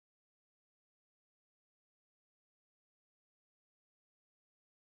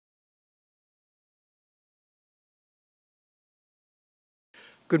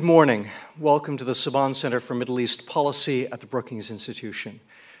Good morning. Welcome to the Saban Center for Middle East Policy at the Brookings Institution.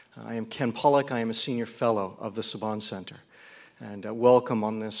 I am Ken Pollack. I am a senior fellow of the Saban Center. And welcome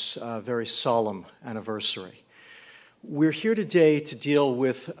on this very solemn anniversary. We're here today to deal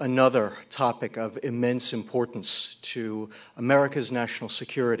with another topic of immense importance to America's national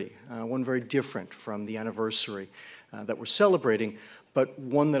security, one very different from the anniversary that we're celebrating, but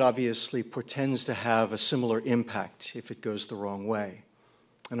one that obviously portends to have a similar impact if it goes the wrong way.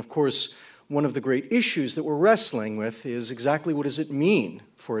 And of course, one of the great issues that we're wrestling with is exactly what does it mean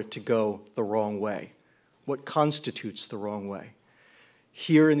for it to go the wrong way? What constitutes the wrong way?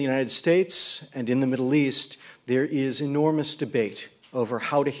 Here in the United States and in the Middle East, there is enormous debate over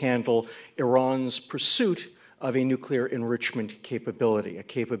how to handle Iran's pursuit of a nuclear enrichment capability, a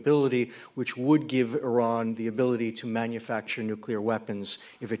capability which would give Iran the ability to manufacture nuclear weapons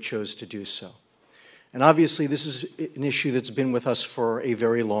if it chose to do so. And obviously, this is an issue that's been with us for a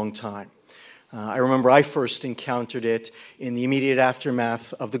very long time. I remember I first encountered it in the immediate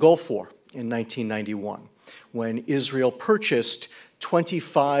aftermath of the Gulf War in 1991, when Israel purchased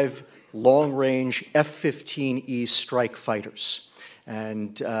 25 long-range F-15E strike fighters.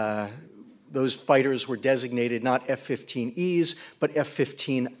 And those fighters were designated not F-15Es, but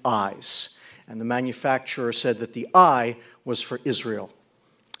F-15Is. And the manufacturer said that the I was for Israel.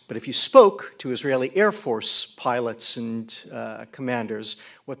 But if you spoke to Israeli Air Force pilots and commanders,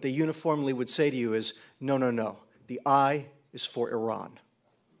 what they uniformly would say to you is, no, no, no, the I is for Iran.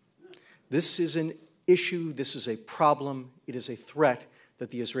 This is an issue, this is a problem, it is a threat that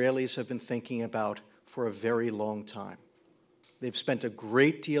the Israelis have been thinking about for a very long time. They've spent a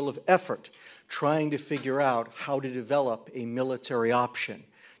great deal of effort trying to figure out how to develop a military option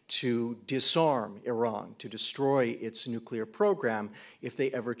to disarm Iran, to destroy its nuclear program if they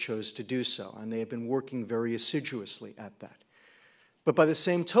ever chose to do so. And they have been working very assiduously at that. But by the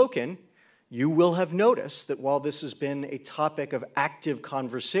same token, you will have noticed that while this has been a topic of active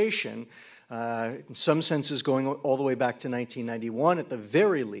conversation, in some senses going all the way back to 1991, at the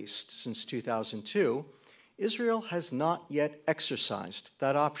very least since 2002, Israel has not yet exercised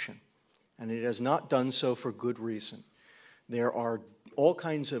that option. And it has not done so for good reason. There are all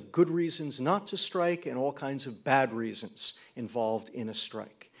kinds of good reasons not to strike and all kinds of bad reasons involved in a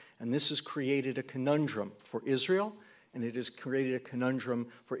strike. And this has created a conundrum for Israel, and it has created a conundrum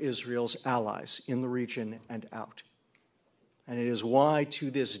for Israel's allies in the region and out. And it is why, to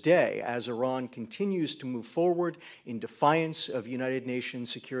this day, as Iran continues to move forward in defiance of United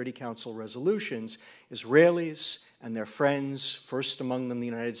Nations Security Council resolutions, Israelis and their friends, first among them the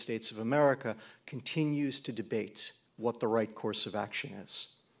United States of America, continues to debate what the right course of action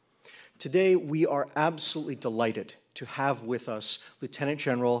is. Today, we are absolutely delighted to have with us Lieutenant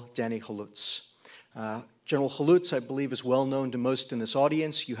General Danny Haloutz. General Haloutz, I believe, is well known to most in this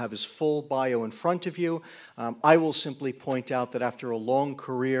audience. You have his full bio in front of you. I will simply point out that after a long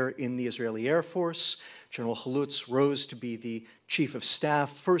career in the Israeli Air Force, General Haloutz rose to be the Chief of Staff,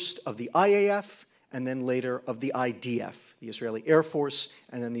 first of the IAF, and then later of the IDF, the Israeli Air Force,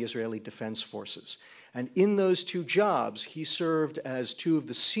 and then the Israeli Defense Forces. And in those two jobs, he served as two of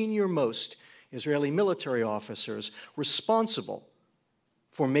the senior-most Israeli military officers responsible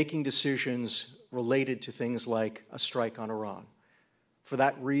for making decisions related to things like a strike on Iran. For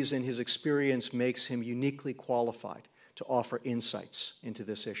that reason, his experience makes him uniquely qualified to offer insights into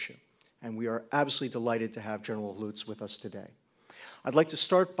this issue. And we are absolutely delighted to have General Haloutz with us today. I'd like to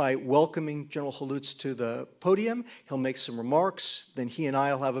start by welcoming General Haloutz to the podium. He'll make some remarks, then he and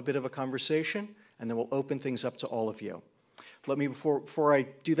I will have a bit of a conversation, and then we'll open things up to all of you. Before I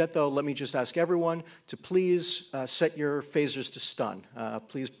do that, though, let me just ask everyone to please set your phasers to stun.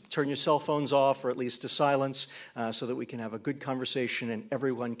 Please turn your cell phones off, or at least to silence, so that we can have a good conversation and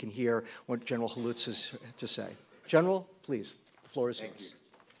everyone can hear what General Haloutz has to say. General, please, the floor is yours. Thank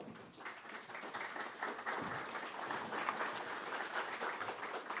you.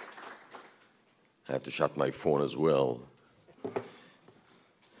 I have to shut my phone as well.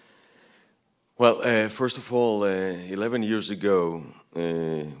 Well, first of all, 11 years ago,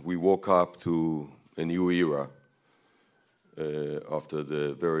 we woke up to a new era after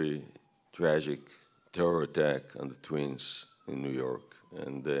the very tragic terror attack on the twins in New York.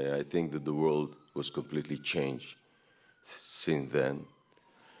 And I think that the world was completely changed since then.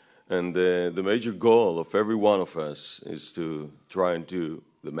 And the major goal of every one of us is to try and do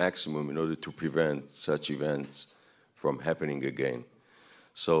the maximum in order to prevent such events from happening again.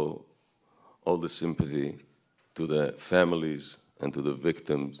 So all the sympathy to the families and to the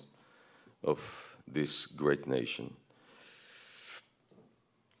victims of this great nation.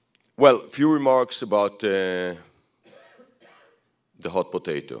 Well, a few remarks about the the hot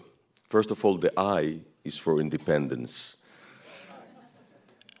potato. First of all, the I is for independence.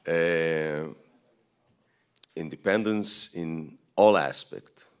 Independence in all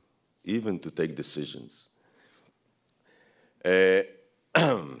aspects, even to take decisions. I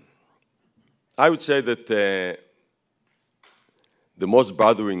would say that the most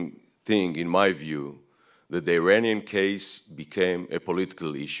bothering thing, in my view, that the Iranian case became a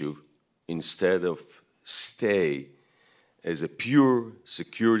political issue instead of stay as a pure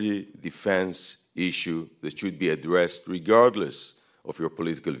security defense issue that should be addressed regardless of your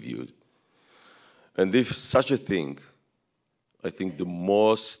political views. And if such a thing, I think the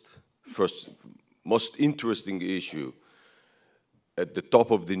most interesting issue at the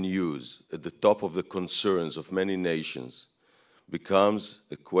top of the news, at the top of the concerns of many nations, becomes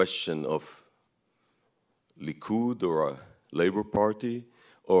a question of Likud or a Labour Party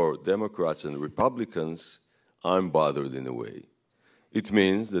or Democrats and Republicans, I'm bothered in a way. It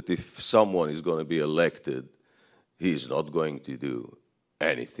means that if someone is going to be elected, he is not going to do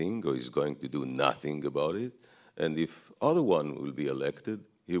anything or he's going to do nothing about it. And if other one will be elected,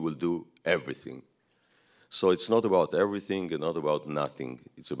 he will do everything. So it's not about everything and not about nothing.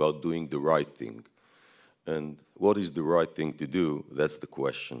 It's about doing the right thing. And what is the right thing to do? That's the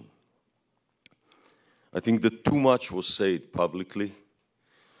question. I think that too much was said publicly,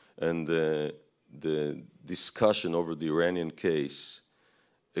 and the discussion over the Iranian case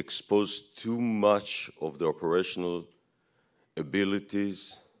exposed too much of the operational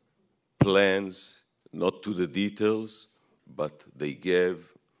abilities, plans, not to the details, but they gave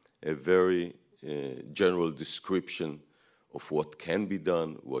a very general description of what can be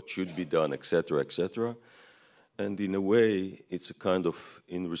done, what should be done, etc., etc. And in a way, it's a kind of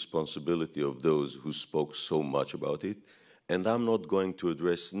irresponsibility of those who spoke so much about it. And I'm not going to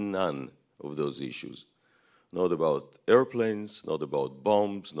address none of those issues. Not about airplanes, not about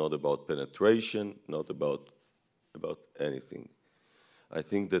bombs, not about penetration, not about anything. I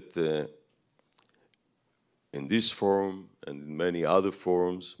think that in this forum and in many other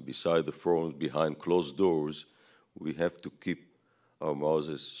forums, beside the forums behind closed doors, we have to keep our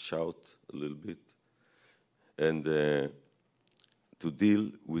mouths shut a little bit and to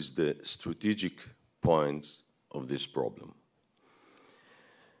deal with the strategic points of this problem.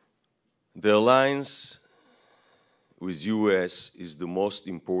 The alliance with US is the most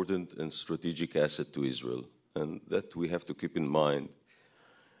important and strategic asset to Israel, and that we have to keep in mind.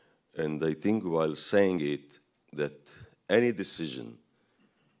 And I think while saying it, that any decision,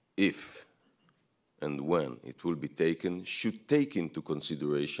 if and when it will be taken, should take into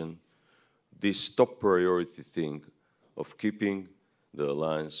consideration this top priority thing of keeping the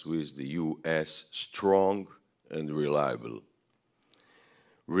alliance with the US strong and reliable.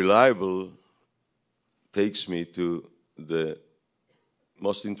 Reliable takes me to the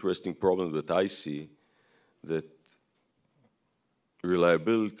most interesting problem that I see, that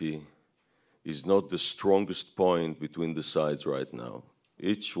reliability is not the strongest point between the sides right now.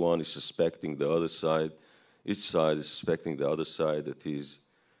 Each one is suspecting the other side. Each side is suspecting the other side that he's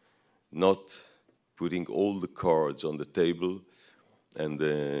not putting all the cards on the table and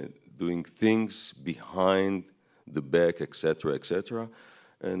doing things behind the back, etc., etc.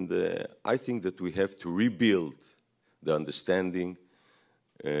 And I think that we have to rebuild the understanding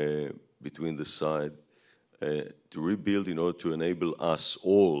between the side, to rebuild in order to enable us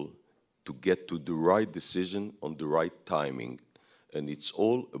all to get to the right decision on the right timing. And it's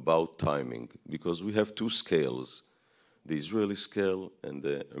all about timing, because we have two scales, the Israeli scale and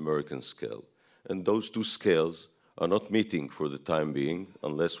the American scale. And those two scales are not meeting for the time being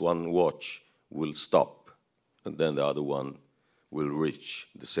unless one watch will stop, and then the other one will reach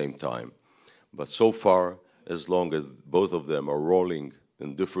the same time. But so far, as long as both of them are rolling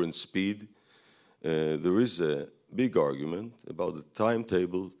in different speed, there is a big argument about the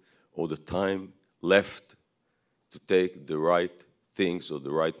timetable or the time left to take the right things or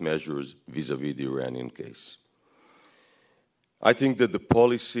the right measures vis-à-vis the Iranian case. I think that the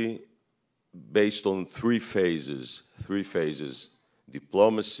policy based on three phases,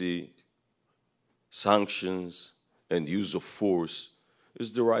 diplomacy, sanctions, and use of force,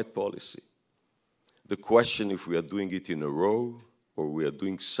 is the right policy. The question if we are doing it in a row or we are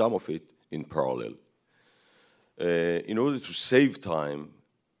doing some of it in parallel. In order to save time,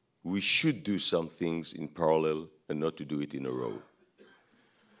 we should do some things in parallel and not to do it in a row.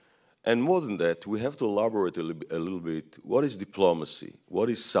 And more than that, we have to elaborate a little bit. What is diplomacy? What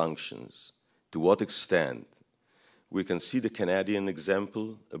is sanctions? To what extent? We can see the Canadian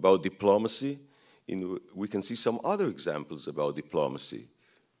example about diplomacy. We can see some other examples about diplomacy.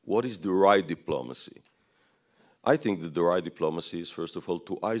 What is the right diplomacy? I think that the right diplomacy is, first of all,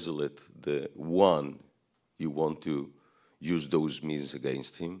 to isolate the one you want to use those means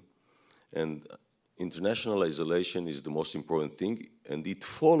against him. And international isolation is the most important thing, and it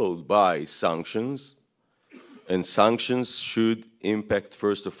followed by sanctions. And sanctions should impact,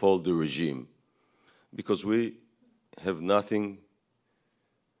 first of all, the regime, because we have nothing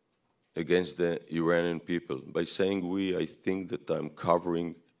against the Iranian people. By saying we, I think that I'm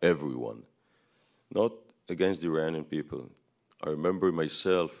covering everyone, not against the Iranian people. I remember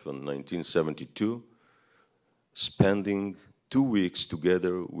myself in 1972 spending 2 weeks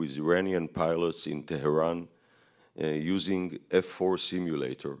together with Iranian pilots in Tehran using F-4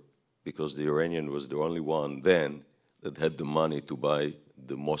 simulator, because the Iranian was the only one then that had the money to buy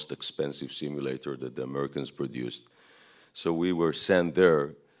the most expensive simulator that the Americans produced. So we were sent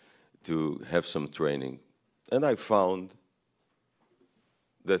there to have some training. And I found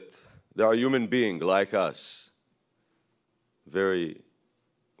that there are human beings like us, very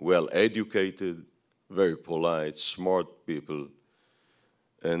well educated, very polite, smart people,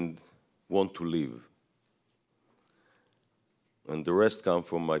 and want to live. And the rest come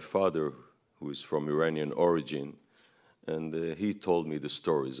from my father, who is from Iranian origin, and he told me the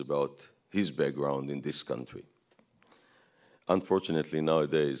stories about his background in this country. Unfortunately,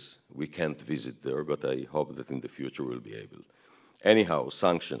 nowadays, we can't visit there, but I hope that in the future we'll be able. Anyhow,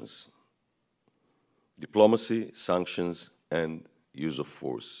 sanctions. Diplomacy, sanctions, and use of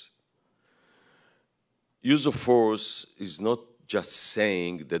force. Use of force is not just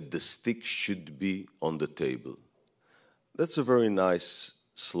saying that the stick should be on the table. That's a very nice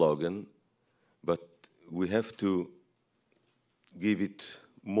slogan, but we have to give it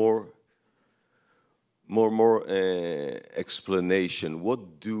more explanation.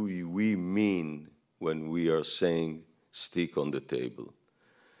 What do we mean when we are saying stick on the table?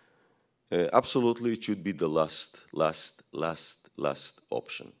 Absolutely, it should be the last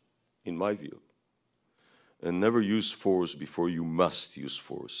option, in my view. And never use force before you must use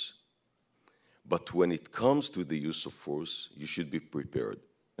force. But when it comes to the use of force, you should be prepared.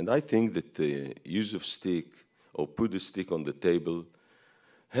 And I think that the use of stick, or put the stick on the table,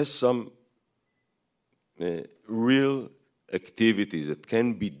 has some real activities that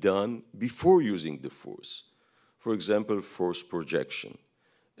can be done before using the force. For example, force projection,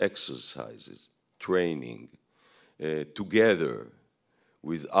 exercises, training, together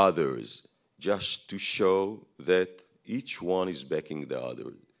with others, just to show that each one is backing the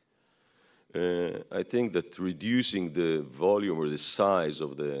other. I think that reducing the volume or the size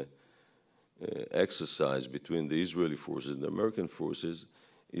of the exercise between the Israeli forces and the American forces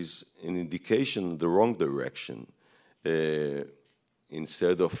is an indication in the wrong direction.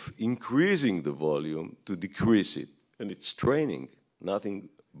 Instead of increasing the volume, to decrease it. And it's training, nothing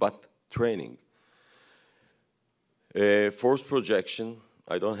but training. Force projection,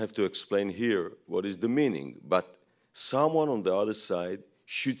 I don't have to explain here what is the meaning, but someone on the other side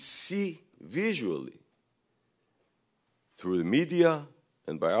should see visually through the media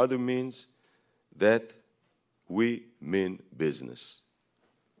and by other means that we mean business.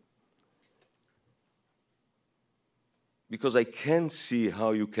 Because I can't see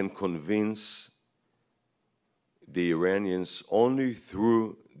how you can convince the Iranians only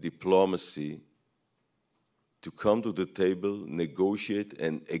through diplomacy to come to the table, negotiate,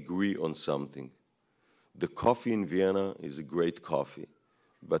 and agree on something. The coffee in Vienna is a great coffee,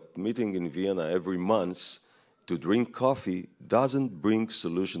 but meeting in Vienna every month to drink coffee doesn't bring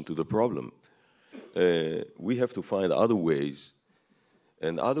solution to the problem. We have to find other ways,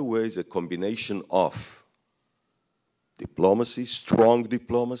 and other ways a combination of diplomacy, strong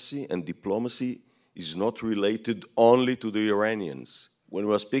diplomacy, and diplomacy is not related only to the Iranians. When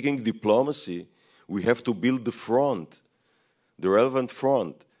we're speaking diplomacy, we have to build the front, the relevant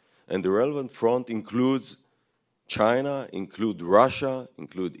front. And the relevant front includes China, includes Russia,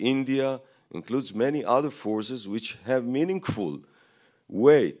 includes India, includes many other forces which have meaningful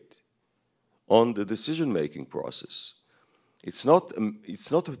weight on the decision-making process. It's not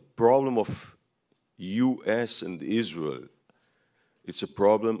a problem of US and Israel. It's a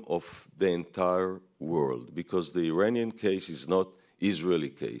problem of the entire world, because the Iranian case is not Israeli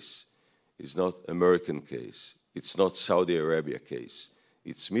case. It's not American case. It's not Saudi Arabia case.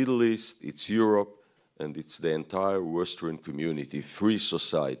 It's Middle East, it's Europe, and it's the entire Western community, free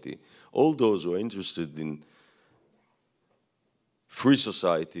society. All those who are interested in free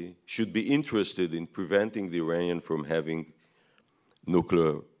society should be interested in preventing the Iranian from having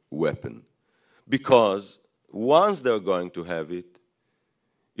nuclear weapon. Because once they're going to have it,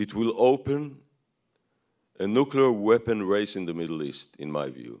 it will open a nuclear weapon race in the Middle East, in my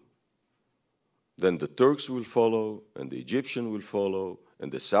view. Then the Turks will follow, and the Egyptians will follow,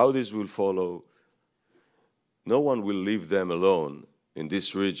 and the Saudis will follow. No one will leave them alone in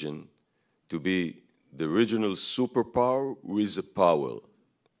this region to be the regional superpower with a power.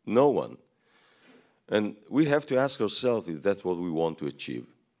 No one. And we have to ask ourselves if that's what we want to achieve.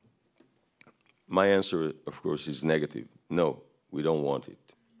 My answer, of course, is negative. No, we don't want it.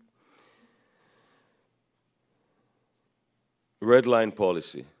 Red line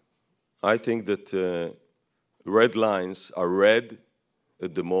policy. I think that red lines are red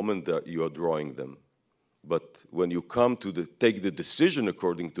at the moment that you are drawing them. But when you come to take the decision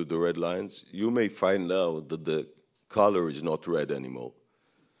according to the red lines, you may find out that the color is not red anymore.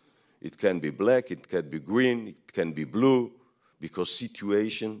 It can be black, it can be green, it can be blue, because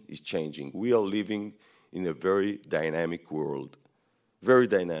situation is changing. We are living in a very dynamic world, very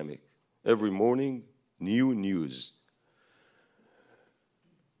dynamic. Every morning, new news.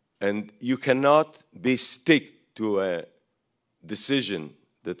 And you cannot be stick to a decision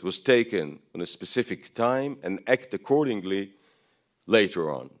that was taken on a specific time and act accordingly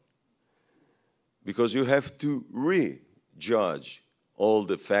later on. Because you have to re-judge all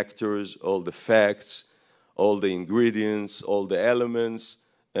the factors, all the facts, all the ingredients, all the elements,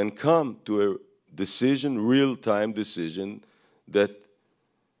 and come to a decision, real-time decision, that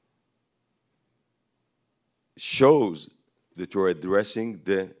shows that you're addressing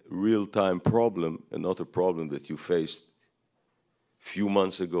the real-time problem and not a problem that you faced a few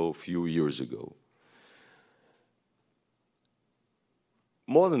months ago, a few years ago.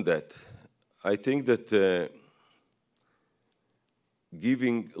 More than that, I think that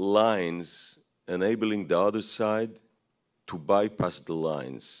giving lines, enabling the other side to bypass the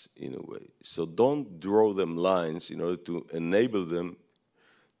lines in a way. So don't draw them lines in order to enable them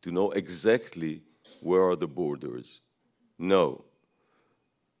to know exactly where are the borders. No.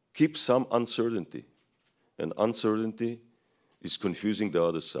 Keep some uncertainty. And uncertainty is confusing the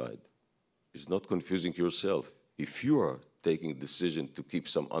other side. It's not confusing yourself. If you are taking a decision to keep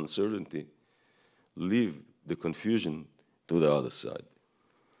some uncertainty, leave the confusion to the other side.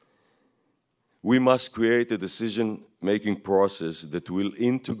 We must create a decision-making process that will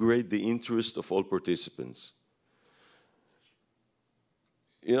integrate the interest of all participants.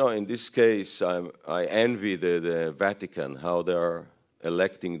 You know, in this case, I envy the Vatican, how they are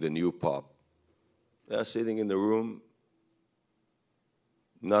electing the new Pope. They are sitting in the room,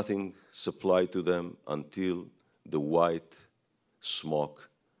 nothing supplied to them until the white smoke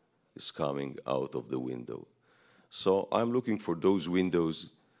is coming out of the window. So I'm looking for those windows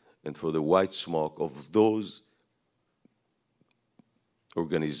and for the white smoke of those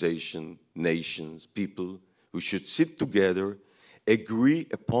organizations, nations, people who should sit together, agree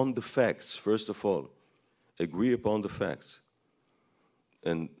upon the facts, first of all. Agree upon the facts.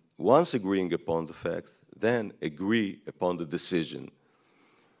 And once agreeing upon the facts, then agree upon the decision.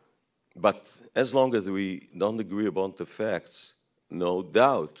 But as long as we don't agree upon the facts, no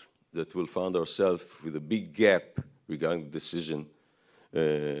doubt that we'll find ourselves with a big gap regarding the decision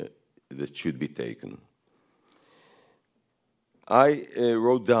that should be taken. I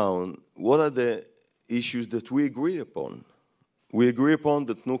wrote down what are the issues that we agree upon. We agree upon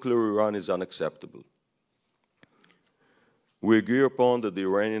that nuclear Iran is unacceptable. We agree upon that the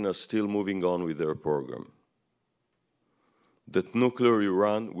Iranians are still moving on with their program. That nuclear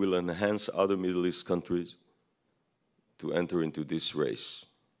Iran will enhance other Middle East countries to enter into this race.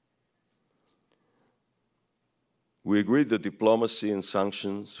 We agreed that diplomacy and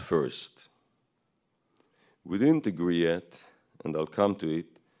sanctions first. We didn't agree yet, and I'll come to it,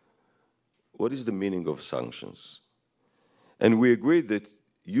 what is the meaning of sanctions? And we agreed that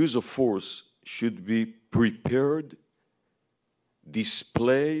use of force should be prepared,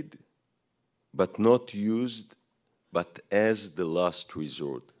 displayed, but not used, but as the last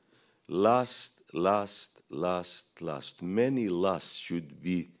resort. Last. Many lasts should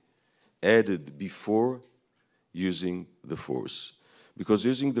be added before using the force. Because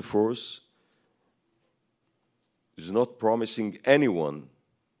using the force is not promising anyone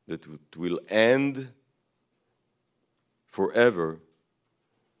that it will end forever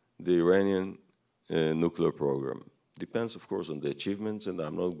the Iranian nuclear program. Depends, of course, on the achievements, and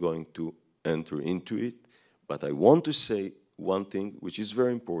I'm not going to enter into it. But I want to say one thing which is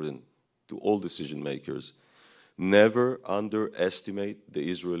very important to all decision makers. Never underestimate the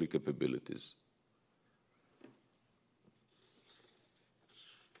Israeli capabilities.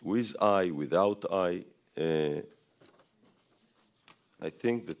 With I, without I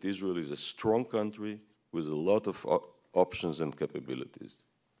think that Israel is a strong country with a lot of options and capabilities.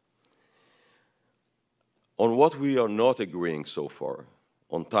 On what we are not agreeing so far,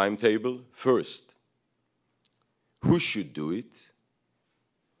 on timetable first, who should do it,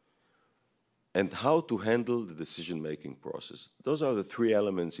 and how to handle the decision-making process. Those are the three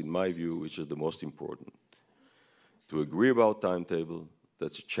elements, in my view, which are the most important. To agree about timetable,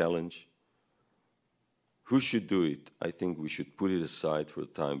 that's a challenge. Who should do it? I think we should put it aside for the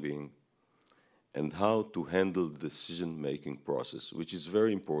time being. And how to handle the decision-making process, which is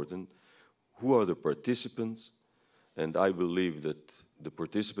very important. Who are the participants? And I believe that the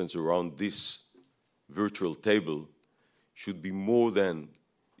participants around this virtual table should be more than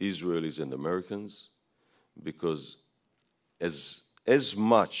Israelis and Americans, because as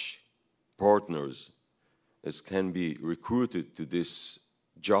much partners as can be recruited to this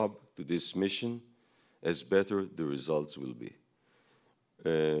job, to this mission, as better the results will be.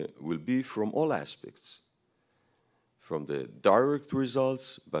 Will be from all aspects, from the direct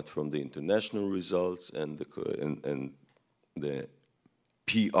results, but from the international results and the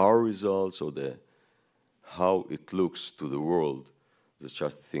PR results, or the how it looks to the world that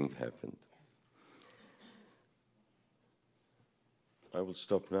such a thing happened. I will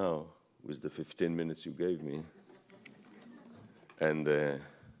stop now with the 15 minutes you gave me, and to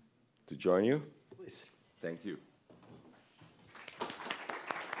join you. Please. Thank you.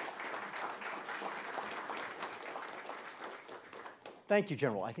 Thank you,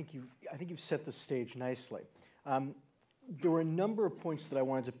 General. I think you've set the stage nicely. There were a number of points that I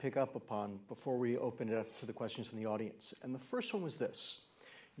wanted to pick up upon before we open it up to the questions from the audience. And the first one was this.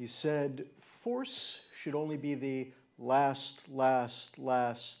 You said force should only be the last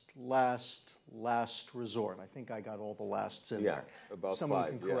resort. I think I got all the lasts in there. About Someone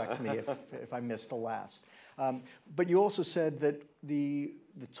five, can correct me if I missed a last. But you also said that the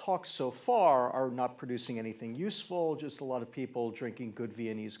talks so far are not producing anything useful, just a lot of people drinking good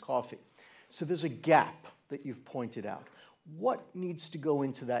Viennese coffee. So there's a gap that you've pointed out. What needs to go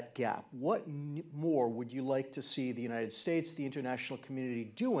into that gap? What more would you like to see the United States, the international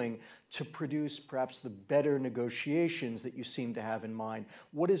community doing to produce perhaps the better negotiations that you seem to have in mind?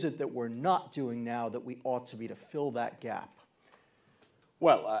 What is it that we're not doing now that we ought to be to fill that gap?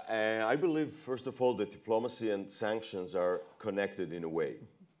 Well, I believe, first of all, that diplomacy and sanctions are connected in a way.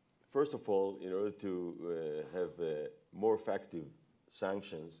 First of all, in order to have more effective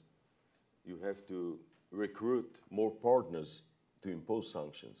sanctions, you have to recruit more partners to impose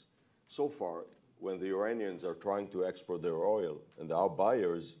sanctions. So far, when the Iranians are trying to export their oil and our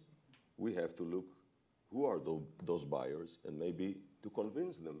buyers, we have to look who are those buyers and maybe to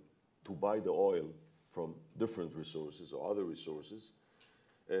convince them to buy the oil from different resources or other resources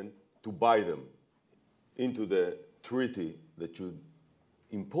and to buy them into the treaty that should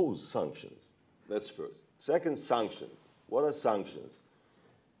impose sanctions. That's first. Second, sanctions. What are sanctions?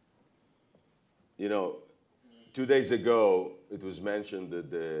 You know, 2 days ago, it was mentioned that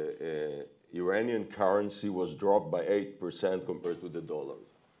the Iranian currency was dropped by 8% compared to the dollar.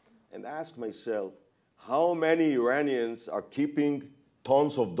 And I asked myself, how many Iranians are keeping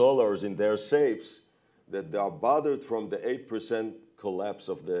tons of dollars in their safes that they are bothered from the 8% collapse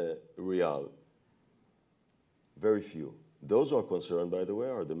of the rial? Very few. Those who are concerned, by the way,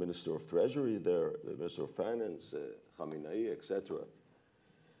 are the Minister of Treasury there, the Minister of Finance, Khamenei, etc.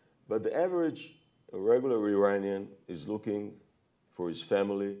 But the average regular Iranian is looking for his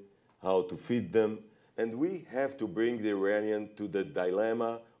family, how to feed them, and we have to bring the Iranian to the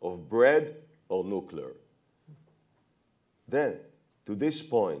dilemma of bread or nuclear. Then, to this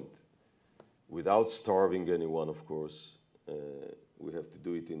point, without starving anyone, of course, we have to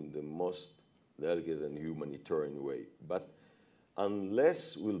do it in the most delicate and humanitarian way. But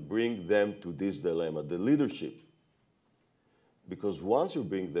unless we'll bring them to this dilemma, the leadership, because once you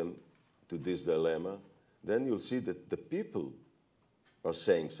bring them to this dilemma, then you'll see that the people are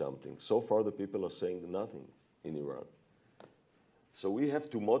saying something. So far, the people are saying nothing in Iran. So we have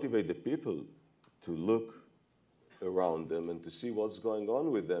to motivate the people to look around them and to see what's going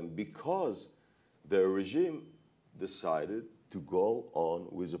on with them, because their regime decided to go on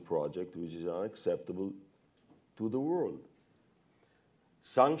with a project which is unacceptable to the world.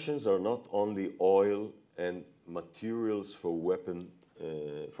 Sanctions are not only oil and materials for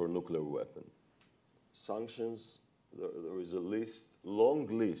for nuclear weapon. Sanctions, there is a list, long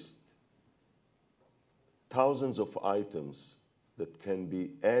list, thousands of items that can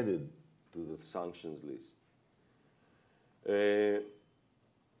be added to the sanctions list.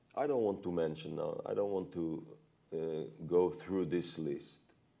 I don't want to mention now, I don't want to go through this list,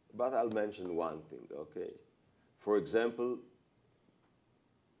 but I'll mention one thing, okay? For example,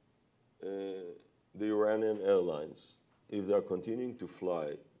 the Iranian airlines, if they are continuing to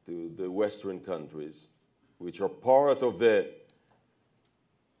fly to the Western countries, which are part of the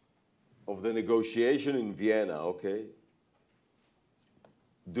of the negotiation in Vienna, okay,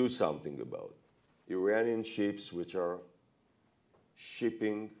 do something about Iranian ships which are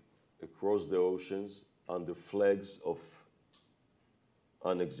shipping across the oceans under flags of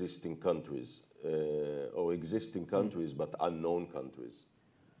unexisting countries, or existing countries but unknown countries.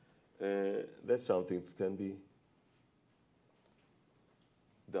 That's something that can be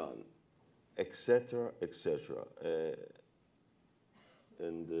done, etc., etc.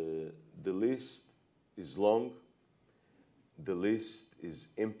 And the list is long. The list is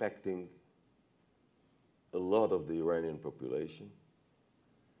impacting a lot of the Iranian population.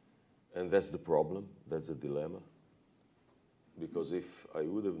 And that's the problem, that's the dilemma. Because if I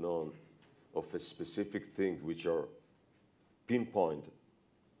would have known of a specific thing which are pinpoint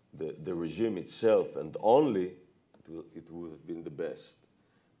the regime itself and only, it would have been the best.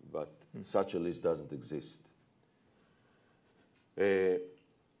 But such a list doesn't exist.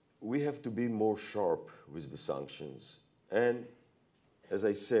 We have to be more sharp with the sanctions. And as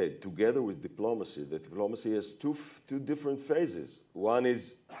I said, together with diplomacy, the diplomacy has two different phases. One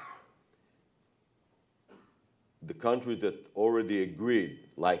is the countries that already agreed,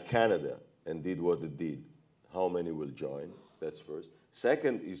 like Canada, and did what it did. How many will join? That's first.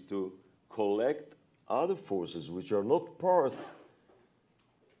 Second is to collect other forces which are not part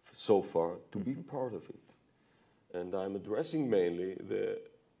so far to be part of it. And I'm addressing mainly the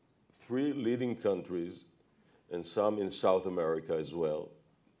three leading countries and some in South America as well.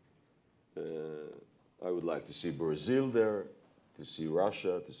 I would like to see Brazil there, to see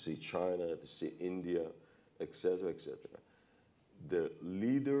Russia, to see China, to see India, etc., etc. The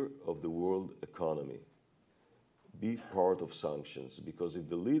leader of the world economy be part of sanctions, because if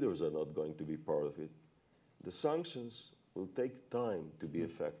the leaders are not going to be part of it, the sanctions will take time to be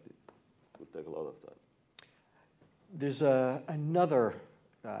effective. It will take a lot of time. There's another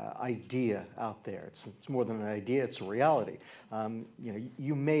idea out there. It's more than an idea, it's a reality.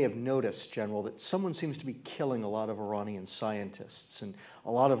 You may have noticed, General, that someone seems to be killing a lot of Iranian scientists, and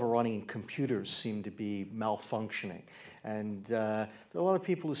a lot of Iranian computers seem to be malfunctioning. And there are a lot of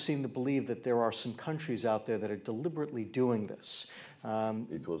people who seem to believe that there are some countries out there that are deliberately doing this.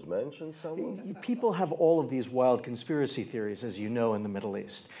 It was mentioned somewhere? People have all of these wild conspiracy theories, as you know, in the Middle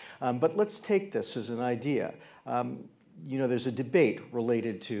East. But let's take this as an idea. There's a debate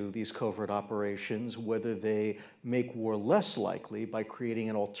related to these covert operations, whether they make war less likely by creating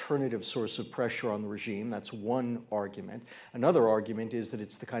an alternative source of pressure on the regime. That's one argument. Another argument is that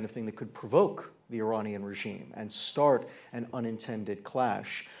it's the kind of thing that could provoke the Iranian regime and start an unintended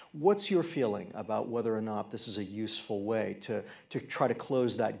clash. What's your feeling about whether or not this is a useful way to try to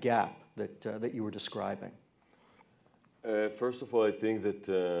close that gap that you were describing? First of all, I think that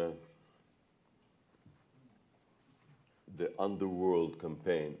the underworld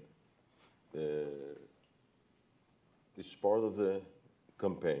campaign is part of the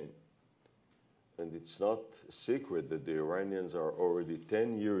campaign. And it's not a secret that the Iranians are already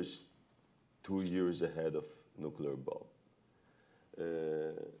 10 years, 2 years ahead of nuclear bomb.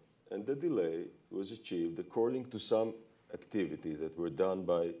 And the delay was achieved according to some activities that were done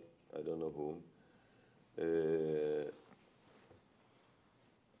by, I don't know whom.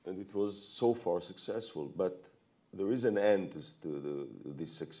 And it was so far successful. But there is an end to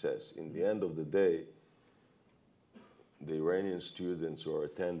this success. In the end of the day, the Iranian students who are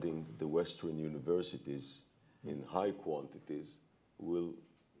attending the Western universities in high quantities will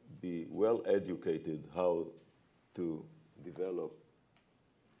be well educated how to develop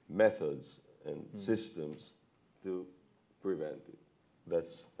methods and systems to prevent it.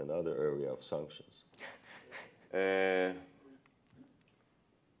 That's another area of sanctions.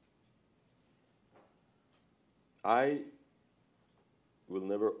 I will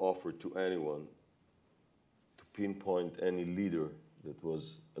never offer to anyone to pinpoint any leader that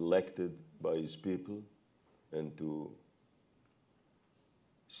was elected by his people and to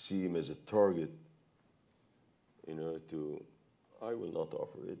see him as a target I will not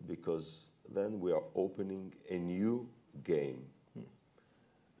offer it, because then we are opening a new game.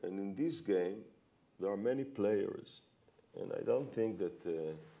 And in this game, there are many players. And I don't think that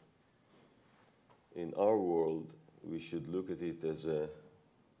in our world, we should look at it as a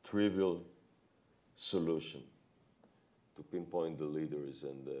trivial solution to pinpoint the leaders,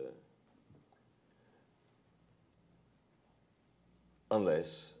 and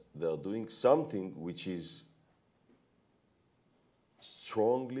unless they are doing something which is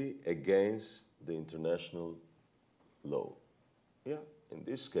strongly against the international law. Yeah, in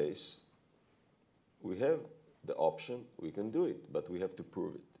this case, we have the option, we can do it, but we have to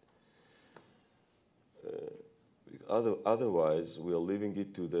prove it. Otherwise, we are leaving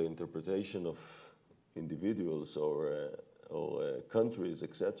it to the interpretation of individuals or countries,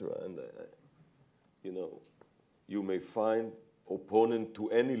 etc. And you know, you may find opponent to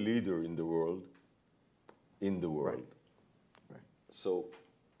any leader in the world. Right. Right. So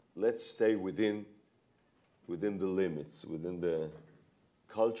let's stay within the limits, within the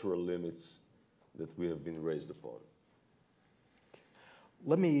cultural limits that we have been raised upon.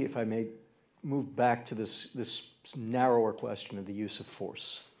 Let me, if I may, move back to this narrower question of the use of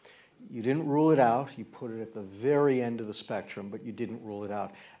force. You didn't rule it out. You put it at the very end of the spectrum, but you didn't rule it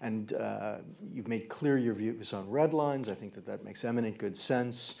out. And you've made clear your views on red lines. I think that makes eminent good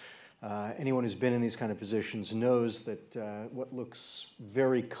sense. Anyone who's been in these kind of positions knows that what looks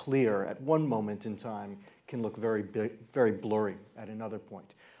very clear at one moment in time can look very blurry at another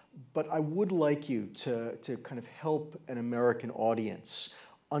point. But I would like you to kind of help an American audience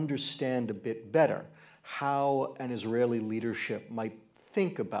understand a bit better how an Israeli leadership might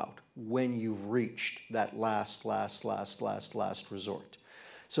think about when you've reached that last resort.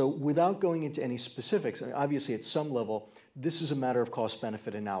 So without going into any specifics, I mean, obviously at some level, this is a matter of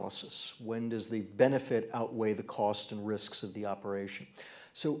cost-benefit analysis. When does the benefit outweigh the cost and risks of the operation?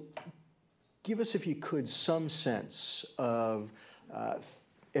 So give us, if you could, some sense of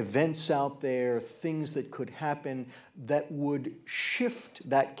events out there, things that could happen that would shift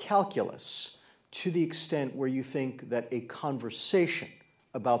that calculus to the extent where you think that a conversation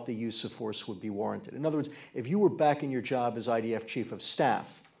about the use of force would be warranted. In other words, if you were back in your job as IDF Chief of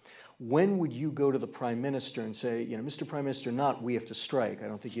Staff, when would you go to the Prime Minister and say, you know, Mr. Prime Minister, not we have to strike. I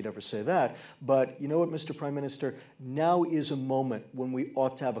don't think you'd ever say that. But you know what, Mr. Prime Minister, now is a moment when we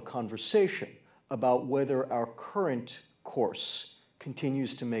ought to have a conversation about whether our current course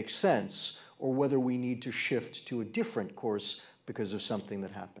continues to make sense or whether we need to shift to a different course because of something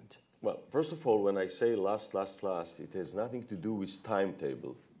that happened. Well, first of all, when I say last, it has nothing to do with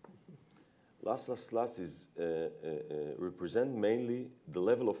timetable. Last is represent mainly the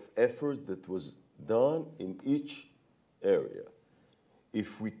level of effort that was done in each area.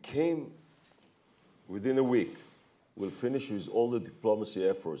 If we came within a week, we'll finish with all the diplomacy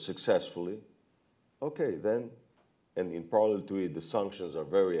efforts successfully, okay, then, and in parallel to it, the sanctions are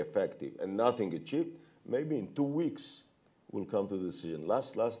very effective and nothing achieved, maybe in 2 weeks, we'll come to the decision.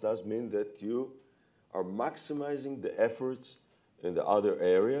 Last does mean that you are maximizing the efforts in the other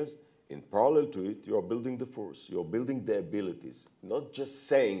areas. In parallel to it, you are building the force. You're building the abilities, not just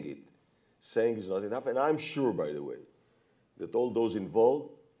saying it. Saying is not enough. And I'm sure, by the way, that all those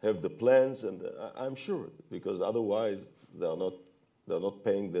involved have the plans, and I'm sure, because otherwise they're not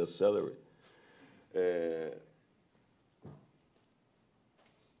paying their salary.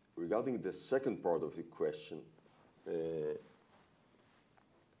 Regarding the second part of the question,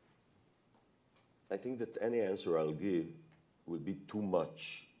 I think that any answer I'll give will be too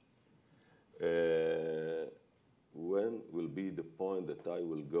much. When will be the point that I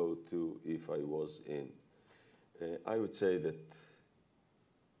will go to if I was in? I would say that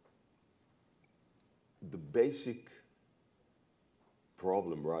the basic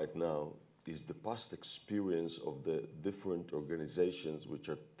problem right now is the past experience of the different organizations which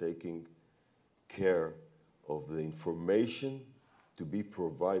are taking care of the information to be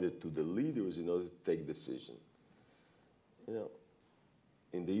provided to the leaders in order to take decisions. You know,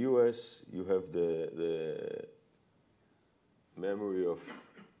 in the US, you have the memory of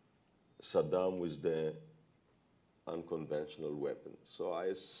Saddam with the unconventional weapon. So I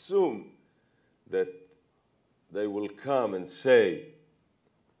assume that they will come and say,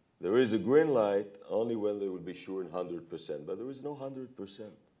 there is a green light only when they will be sure in 100%, but there is no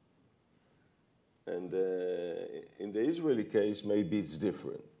 100%. And in the Israeli case, maybe it's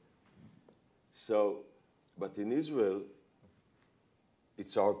different. So, but in Israel,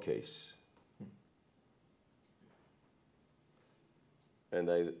 it's our case. And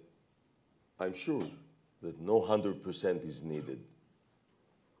I'm sure that no 100% is needed.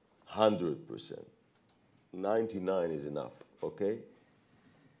 100%. 99 is enough, okay?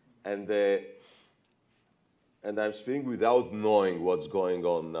 And I'm speaking without knowing what's going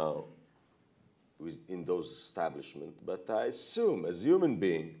on now in those establishments. But I assume, as a human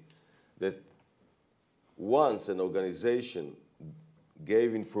being, that once an organization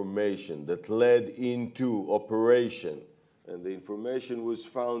gave information that led into operation, and the information was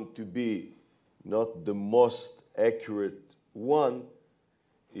found to be not the most accurate one,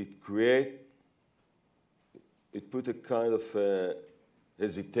 it put a kind of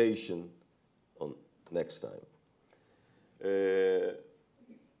hesitation on next time.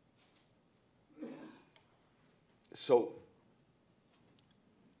 So,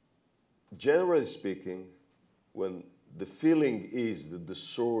 generally speaking, when the feeling is that the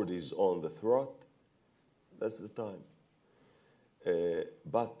sword is on the throat, that's the time.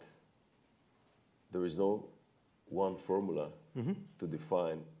 But there is no one formula to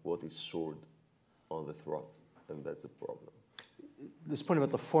define what is sword on the throat, and that's the problem. This point about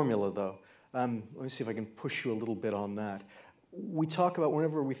the formula, though, let me see if I can push you a little bit on that. We talk about,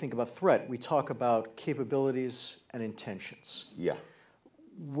 whenever we think about threat, we talk about capabilities and intentions. Yeah.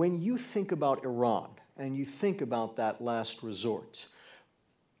 When you think about Iran and you think about that last resort,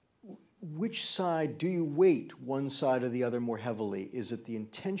 which side do you weight, one side or the other, more heavily? Is it the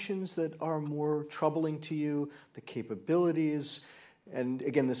intentions that are more troubling to you, the capabilities? And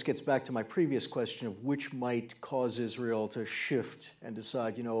again, this gets back to my previous question of which might cause Israel to shift and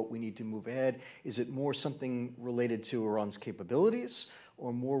decide, you know what, we need to move ahead. Is it more something related to Iran's capabilities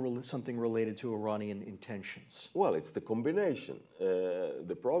or more something related to Iranian intentions? Well, it's the combination.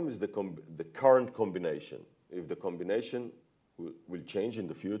 The problem is the current combination. If the combination will change in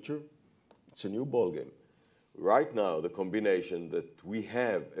the future, it's a new ballgame. Right now, the combination that we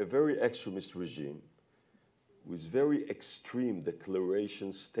have a very extremist regime with very extreme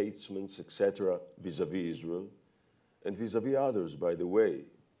declarations, statements, etc., vis-à-vis Israel, and vis-à-vis others, by the way.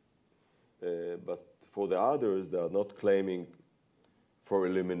 But for the others, they are not claiming for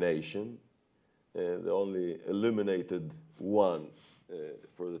elimination. They only eliminated one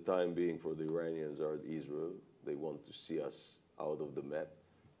for the time being for the Iranians are Israel. They want to see us out of the map.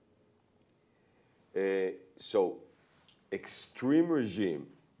 So, extreme regime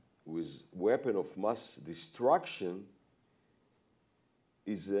with weapon of mass destruction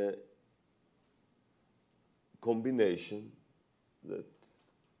is a combination that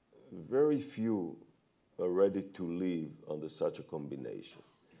very few are ready to live under such a combination.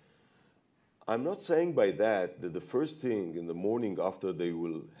 I'm not saying by that the first thing in the morning after they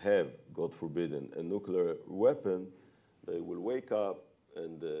will have, God forbid, a nuclear weapon, they will wake up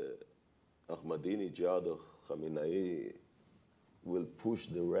and Ahmadinejad or Khamenei will push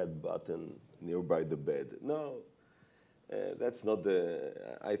the red button nearby the bed. No, that's not the,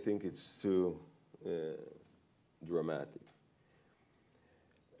 I think it's too dramatic.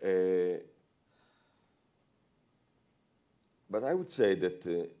 But I would say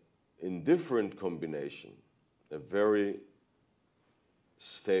that in different combination, a very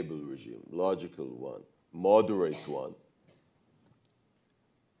stable regime, logical one, moderate one,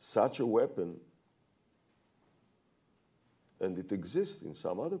 such a weapon, and it exists in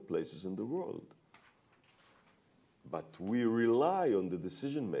some other places in the world. But we rely on the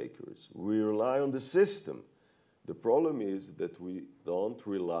decision makers. We rely on the system. The problem is that we don't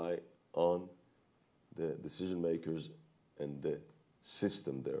rely on the decision makers and the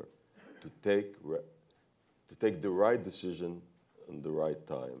system there to take the right decision at the right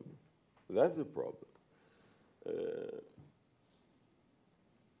time. That's the problem.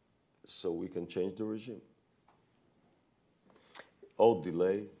 So we can change the regime or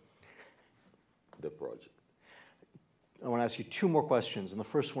delay the project. I want to ask you two more questions, and the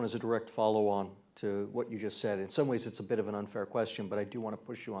first one is a direct follow-on to what you just said. In some ways, it's a bit of an unfair question, but I do want to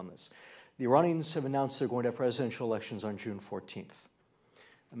push you on this. The Iranians have announced they're going to have presidential elections on June 14th.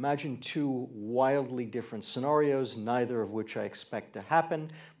 Imagine two wildly different scenarios, neither of which I expect to happen,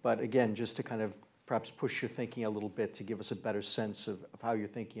 but again, just to kind of perhaps push your thinking a little bit to give us a better sense of how you're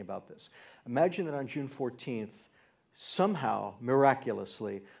thinking about this. Imagine that on June 14th, somehow,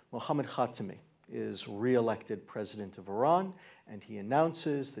 miraculously, Mohammad Khatami is re-elected president of Iran, and he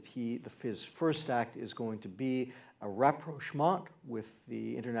announces that his first act is going to be a rapprochement with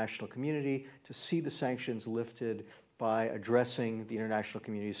the international community to see the sanctions lifted by addressing the international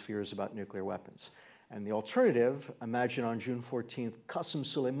community's fears about nuclear weapons. And the alternative, imagine on June 14th, Qasem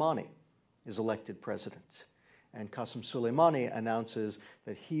Soleimani is elected president. And Qasem Soleimani announces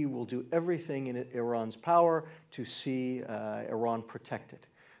that he will do everything in Iran's power to see Iran protected.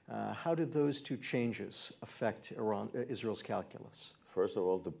 How did those two changes affect Israel's calculus? First of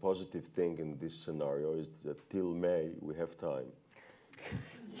all, the positive thing in this scenario is that till May we have time.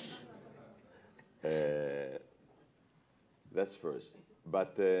 That's first.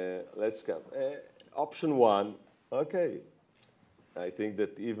 But let's come. Option one, okay. I think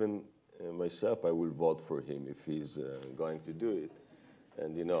that even myself, I will vote for him if he's going to do it.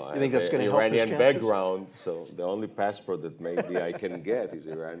 And you know, I think that's have going an to help his Iranian chances? background, so the only passport that maybe I can get is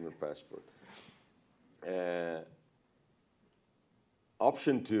Iranian passport.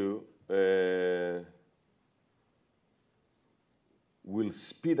 Option two will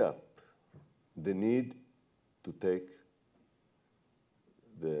speed up the need to take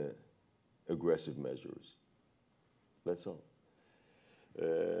the aggressive measures. That's all.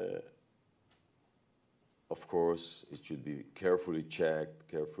 Of course, it should be carefully checked,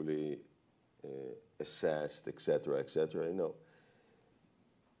 carefully assessed, etc., etc. I know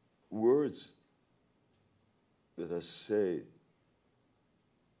words that are said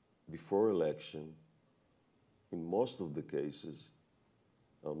before election, in most of the cases,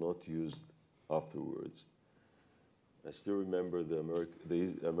 are not used afterwards. I still remember the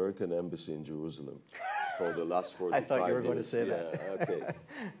American embassy in Jerusalem for the last 45 I thought you were years. going to say that. Okay.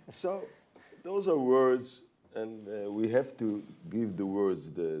 So those are words, and we have to give the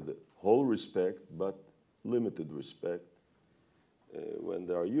words the whole respect, but limited respect when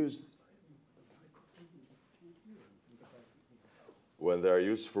they are used. When they are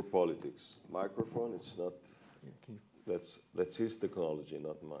used for politics. Microphone, it's not. That's his technology,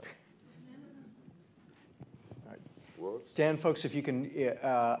 not mine. All right. Works? Dan, folks, if you can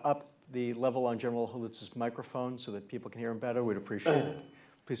up the level on General Haloutz's microphone so that people can hear him better, we'd appreciate it.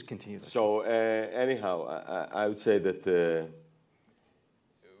 Please continue. So anyhow, I would say that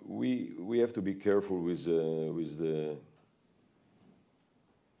we have to be careful with the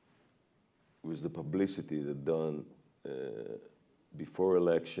publicity that's done before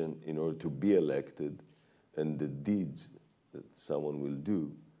election in order to be elected, and the deeds that someone will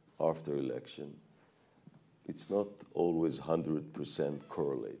do after election. It's not always 100%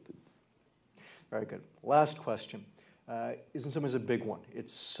 correlated. Very good. Last question is in some ways a big one.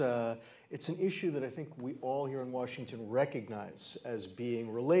 It's an issue that I think we all here in Washington recognize as being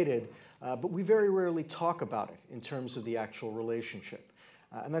related, but we very rarely talk about it in terms of the actual relationship,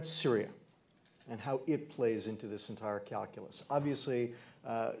 and that's Syria and how it plays into this entire calculus. Obviously,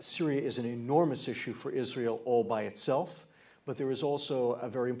 Syria is an enormous issue for Israel all by itself, but there is also a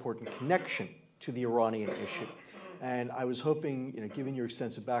very important connection to the Iranian issue. And I was hoping, given your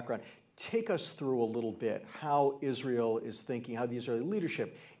extensive background, take us through a little bit how Israel is thinking, how the Israeli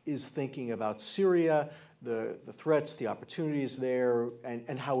leadership is thinking about Syria, the threats, the opportunities there,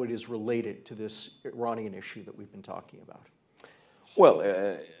 and how it is related to this Iranian issue that we've been talking about. Well,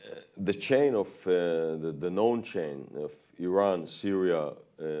 the chain of, the known chain of Iran, Syria,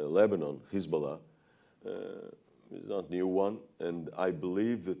 Lebanon, Hezbollah, is not a new one, and I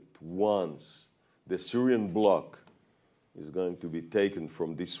believe that once the Syrian bloc is going to be taken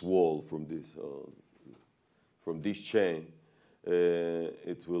from this wall, from this chain,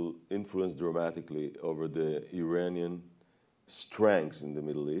 it will influence dramatically over the Iranian strengths in the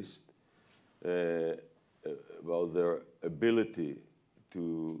Middle East, about their ability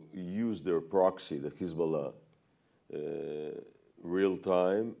to use their proxy, the Hezbollah, real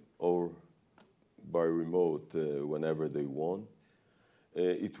time or by remote whenever they want.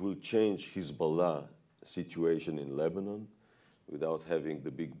 It will change Hezbollah situation in Lebanon without having the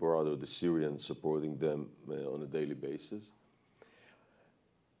big brother, the Syrians, supporting them on a daily basis.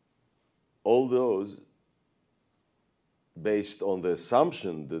 All those based on the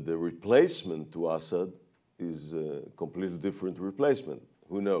assumption that the replacement to Assad is a completely different replacement.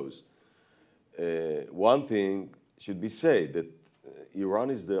 Who knows? One thing should be said, that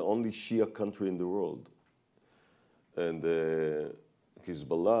Iran is the only Shia country in the world. And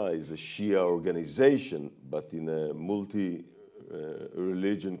Hezbollah is a Shia organization, but in a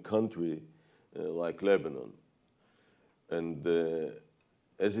multi-religion country like Lebanon. And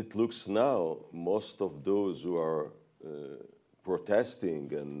as it looks now, most of those who are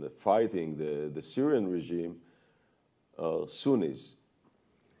protesting and fighting the Syrian regime are Sunnis.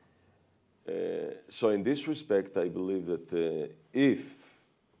 So in this respect, I believe that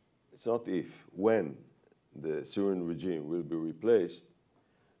when the Syrian regime will be replaced,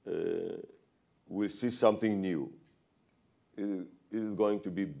 we'll see something new. Is it going to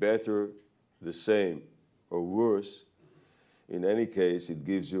be better, the same, or worse? In any case, it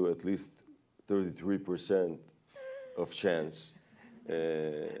gives you at least 33% of chance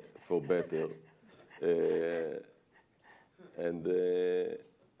for better. And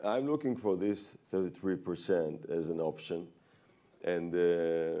I'm looking for this 33% as an option. And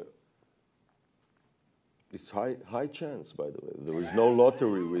it's high chance, by the way. There is no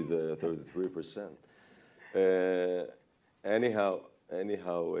lottery with 33%. Anyhow,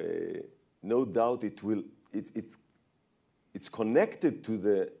 no doubt it will. It's connected to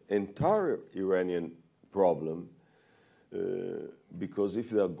the entire Iranian problem, because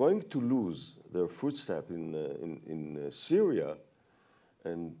if they are going to lose their footstep in Syria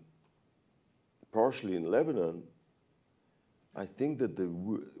and partially in Lebanon, I think that they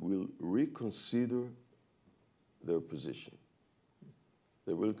will reconsider their position.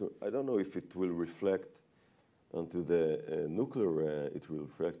 They will. I don't know if it will reflect onto the nuclear. It will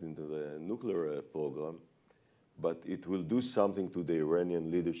reflect into the nuclear program, but it will do something to the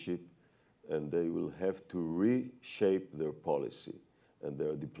Iranian leadership and they will have to reshape their policy and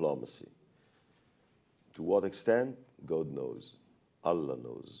their diplomacy. To what extent, God knows. Allah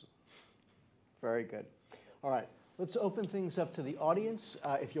knows. Very good. All right, let's open things up to the audience.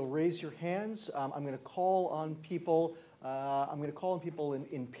 If you'll raise your hands, I'm going to call on people.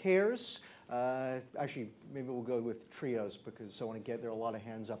 In pairs. Actually, maybe we'll go with trios because I want to get, there are a lot of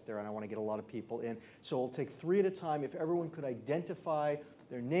hands up there and I want to get a lot of people in. So we'll take 3 at a time. If everyone could identify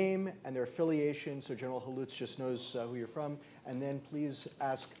their name and their affiliation so General Haloutz just knows who you're from. And then please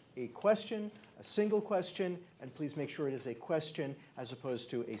ask a question, a single question, and please make sure it is a question as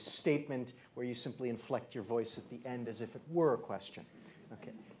opposed to a statement where you simply inflect your voice at the end as if it were a question.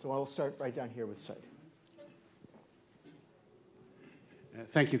 Okay, so I'll start right down here with Said.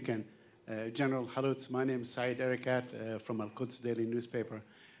 Thank you, Ken. General Haloutz, my name is Saeed Erekat from Al-Quds Daily newspaper.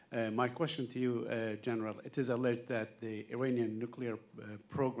 My question to you, General, it is alleged that the Iranian nuclear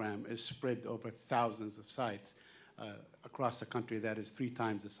program is spread over thousands of sites across a country that is 3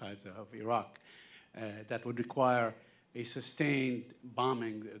 times the size of Iraq. That would require a sustained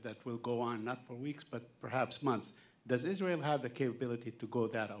bombing that will go on not for weeks, but perhaps months. Does Israel have the capability to go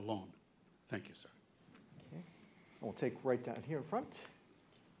that alone? Thank you, sir. Okay. We'll take right down here in front.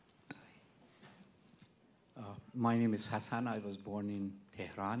 My name is Hassan. I was born in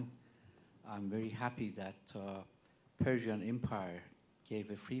Tehran. I'm very happy that Persian Empire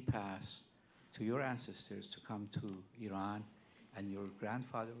gave a free pass to your ancestors to come to Iran, and your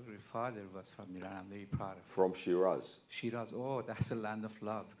grandfather or your father was from Iran. I'm very proud of it. From Shiraz. Shiraz, oh, that's a land of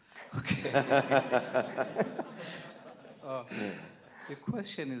love. Okay. The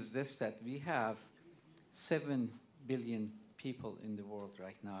question is this, that we have 7 billion people in the world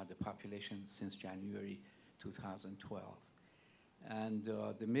right now, the population since January 2012. And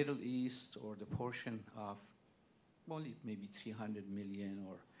the Middle East, or the portion of only maybe 300 million,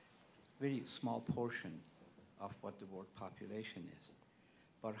 or very small portion of what the world population is.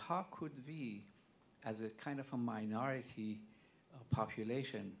 But how could we, as a kind of a minority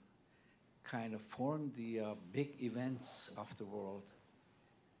population, kind of form the big events of the world?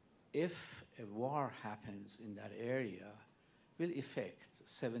 If a war happens in that area, will affect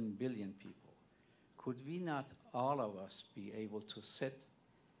 7 billion people. Could we not, all of us, be able to sit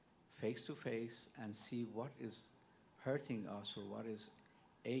face to face and see what is hurting us or what is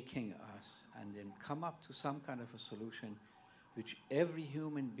aching us, and then come up to some kind of a solution which every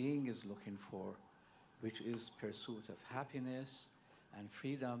human being is looking for, which is pursuit of happiness and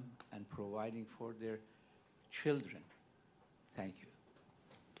freedom and providing for their children? Thank you.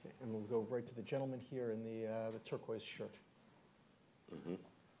 Okay, and we'll go right to the gentleman here in the turquoise shirt. Mm-hmm.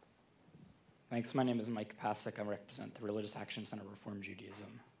 Thanks. My name is Mike Pasek. I represent the Religious Action Center Reform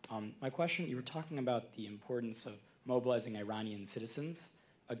Judaism. My question, you were talking about the importance of mobilizing Iranian citizens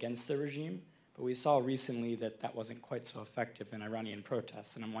against the regime, but we saw recently that that wasn't quite so effective in Iranian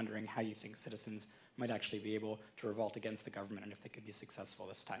protests, and I'm wondering how you think citizens might actually be able to revolt against the government and if they could be successful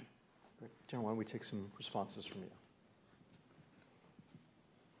this time. Great. General, why don't we take some responses from you?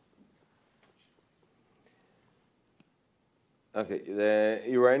 Okay, the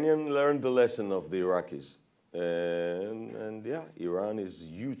Iranian learned the lesson of the Iraqis. And yeah, Iran is a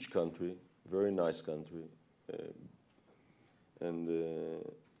huge country, very nice country, and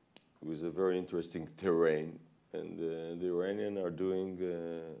with a very interesting terrain. And the Iranians are doing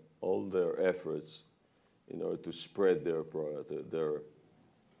all their efforts in order to spread their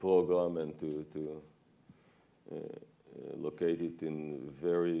program and to locate it in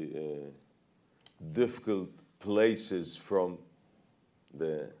very difficult places from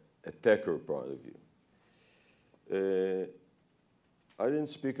the attacker point of view. I didn't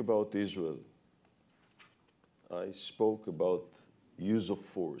speak about Israel. I spoke about use of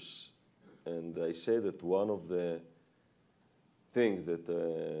force. And I say that one of the things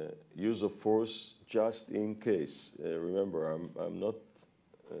that use of force just in case. Remember, I'm not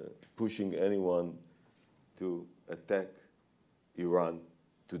pushing anyone to attack Iran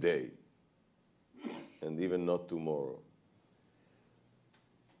today, and even not tomorrow.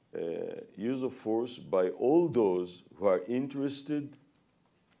 Use of force by all those who are interested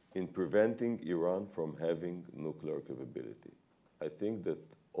in preventing Iran from having nuclear capability. I think that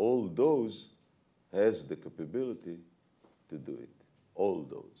all those has the capability to do it, all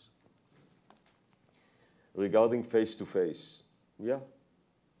those. Regarding face-to-face, yeah,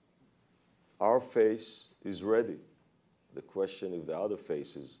 our face is ready. The question if the other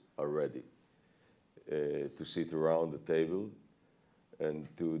faces are ready to sit around the table and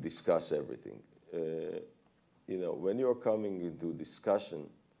to discuss everything. You know, when you're coming into discussion,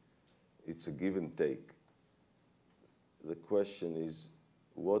 it's a give and take. The question is,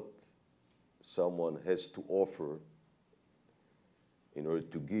 what someone has to offer in order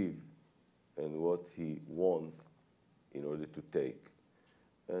to give and what he wants in order to take.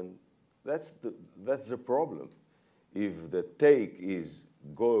 And that's the problem. If the take is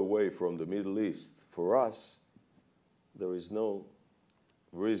go away from the Middle East, for us, there is no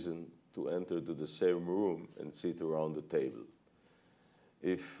reason to enter to the same room and sit around the table.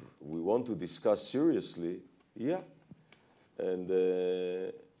 If we want to discuss seriously, yeah. And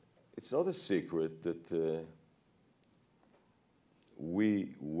it's not a secret that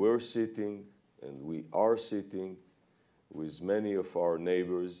we were sitting and we are sitting with many of our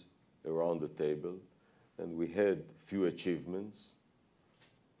neighbors around the table, and we had few achievements.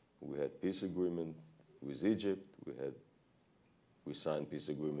 We had peace agreement with Egypt. We signed peace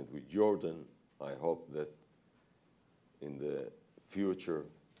agreement with Jordan. I hope that in the future,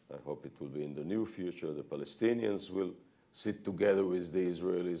 I hope it will be in the near future, the Palestinians will sit together with the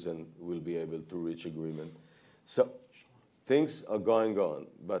Israelis and will be able to reach agreement. So things are going on.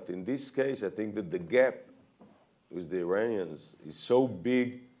 But in this case, I think that the gap with the Iranians is so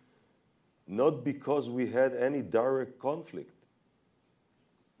big, not because we had any direct conflict.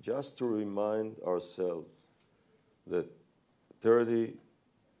 Just to remind ourselves that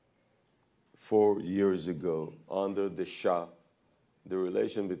 34 years ago, under the Shah, the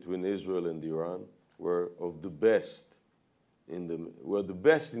relation between Israel and Iran were the best in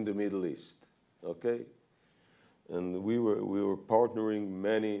the Middle East, okay? And we were partnering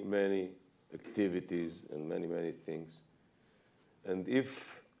many activities and many things. And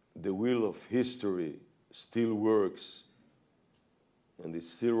if the wheel of history still works and is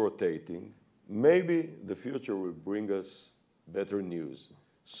still rotating, maybe the future will bring us better news.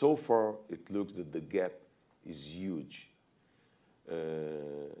 So far, it looks that the gap is huge.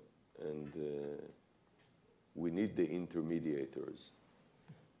 And we need the intermediators.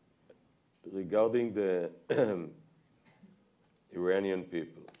 Regarding the Iranian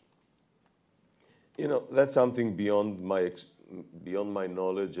people, that's something beyond my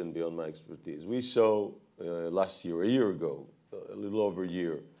knowledge and beyond my expertise. We saw last year, a year ago, a little over a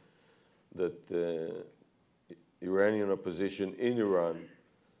year, that Iranian opposition in Iran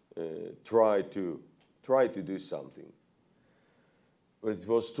tried to do something. But it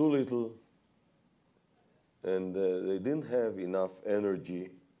was too little, and they didn't have enough energy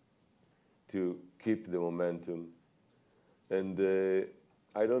to keep the momentum. And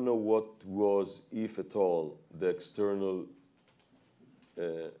I don't know what was, if at all, the external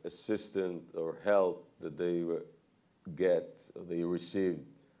assistance or help that they they received.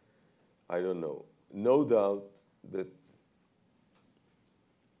 I don't know. No doubt that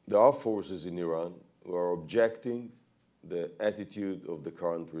there are forces in Iran who are objecting the attitude of the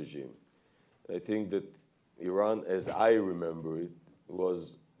current regime. I think that Iran, as I remember it,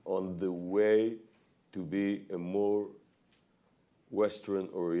 was on the way to be a more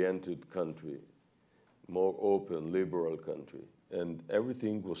Western-oriented country, more open, liberal country. And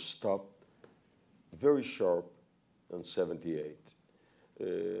everything was stopped very sharp in 78.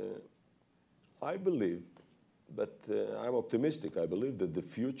 I believe, but I'm optimistic, I believe that the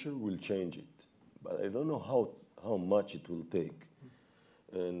future will change it. But I don't know how much it will take.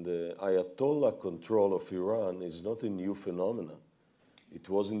 And Ayatollah control of Iran is not a new phenomenon. It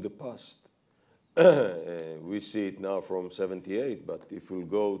was in the past. We see it now from 78, but if we'll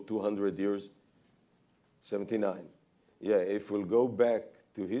go 200 years, 79. Yeah, if we'll go back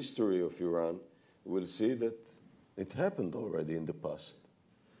to history of Iran, we'll see that it happened already in the past.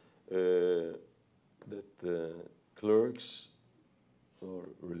 That clerks or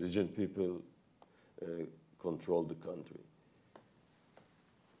religion people control the country.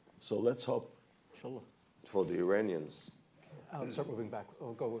 So let's hope Inshallah. For the Iranians. I'll start moving back.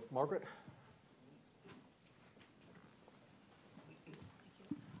 I'll go with Margaret.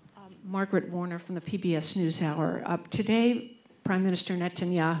 Margaret Warner from the PBS NewsHour. Today, Prime Minister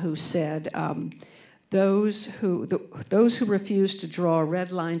Netanyahu said those who refuse to draw a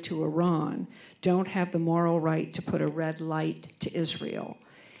red line to Iran don't have the moral right to put a red light to Israel.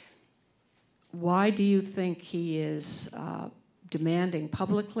 Why do you think he is demanding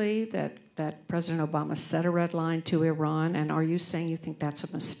publicly that President Obama set a red line to Iran, and are you saying you think that's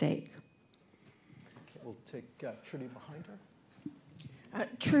a mistake? Okay, we'll take Trudy behind her.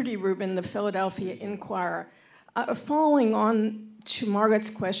 Trudy Rubin, the Philadelphia Inquirer. Following on to Margaret's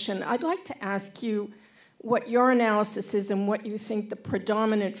question, I'd like to ask you what your analysis is and what you think the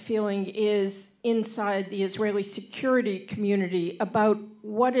predominant feeling is inside the Israeli security community about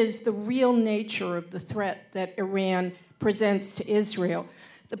what is the real nature of the threat that Iran presents to Israel.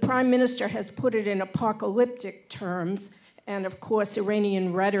 The Prime Minister has put it in apocalyptic terms, And of course,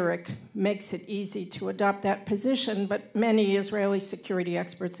 Iranian rhetoric makes it easy to adopt that position, but many Israeli security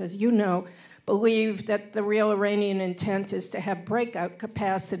experts, as you know, believe that the real Iranian intent is to have breakout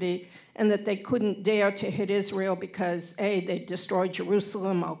capacity and that they couldn't dare to hit Israel because, A, they destroyed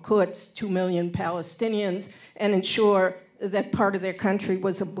Jerusalem, Al-Quds, 2 million Palestinians, and ensure that part of their country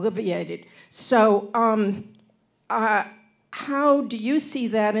was obliterated. So how do you see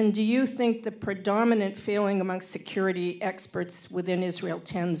that, and do you think the predominant feeling among security experts within Israel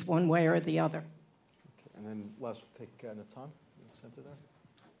tends one way or the other? Okay, and then last we'll take Natan in the center there.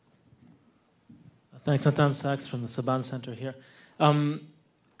 Thanks, Natan Sachs from the Saban Center here.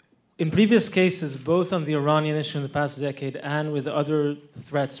 In previous cases, both on the Iranian issue in the past decade and with other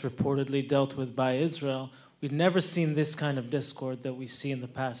threats reportedly dealt with by Israel, we've never seen this kind of discord that we see in the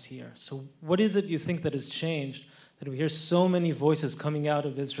past year. So what is it you think that has changed, that we hear so many voices coming out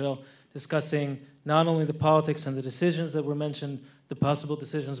of Israel discussing not only the politics and the decisions that were mentioned, the possible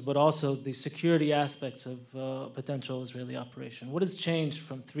decisions, but also the security aspects of potential Israeli operation? What has changed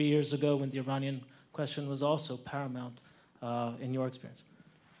from 3 years ago when the Iranian question was also paramount in your experience?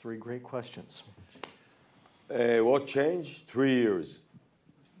 3 great questions. What changed? 3 years.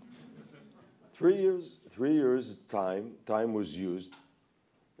 3 years. 3 years time. Time was used,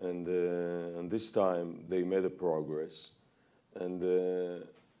 and this time they made a progress. And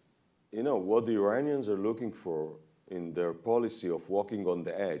you know what the Iranians are looking for in their policy of walking on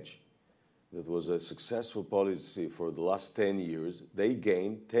the edge. That was a successful policy for the last 10 years. They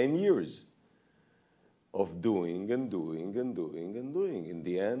gained 10 years of doing and doing and doing and doing. In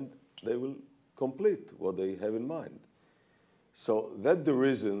the end, they will complete what they have in mind. So that's the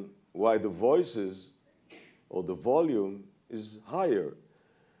reason why the voices or the volume is higher.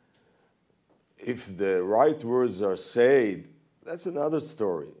 If the right words are said, that's another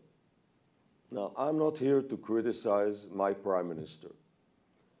story. Now, I'm not here to criticize my prime minister.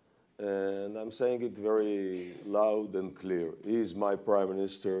 And I'm saying it very loud and clear. He is my prime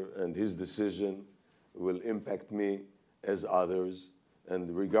minister, and his decision will impact me as others.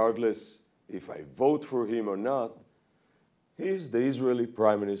 And regardless if I vote for him or not, he is the Israeli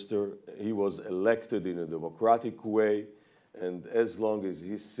prime minister. He was elected in a democratic way. And as long as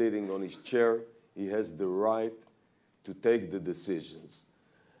he's sitting on his chair, he has the right to take the decisions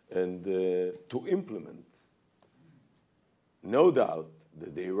and to implement. No doubt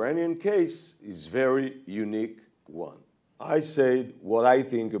that the Iranian case is very unique one. I said what I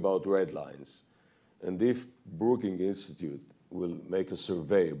think about red lines. And if Brookings Institute will make a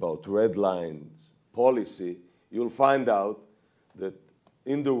survey about red lines policy, you'll find out that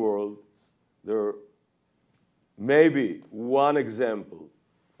in the world there may be one example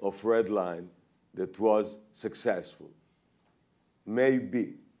of red line that was successful.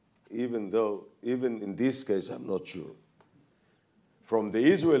 Maybe, even in this case, I'm not sure. From the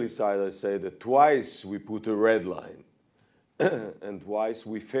Israeli side, I say that twice we put a red line, and twice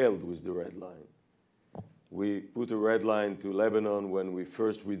we failed with the red line. We put a red line to Lebanon when we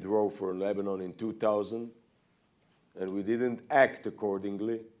first withdrew from Lebanon in 2000, and we didn't act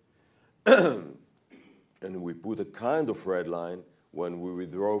accordingly. And we put a kind of red line when we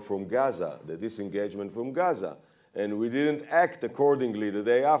withdrew from Gaza, the disengagement from Gaza. And we didn't act accordingly the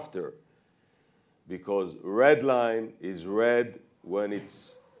day after, because red line is red when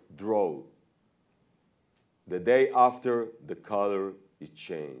it's drawn. The day after, the color is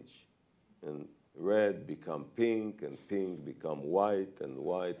changed. And red become pink, and pink become white, and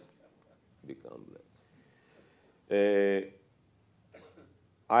white become black.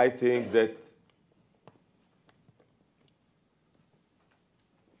 I think that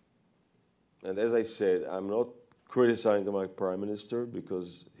and as I said, I'm not criticizing my prime minister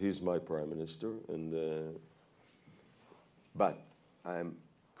because he's my prime minister, and but I'm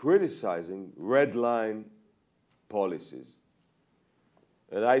criticizing red line policies.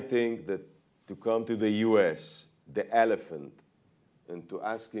 And I think that to come to the US, the elephant, and to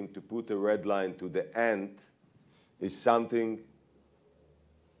ask him to put a red line to the ant is something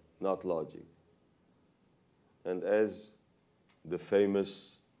not logic. And as the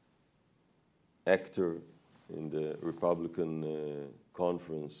famous actor in the Republican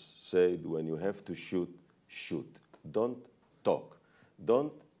conference said, when you have to shoot, shoot. Don't talk.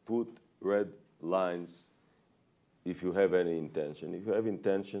 Don't put red lines if you have any intention. If you have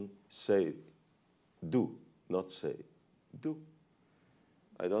intention, say it. Do, not say. Do.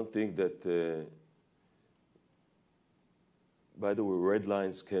 I don't think that, by the way, red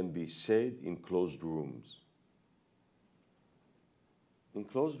lines can be said in closed rooms. In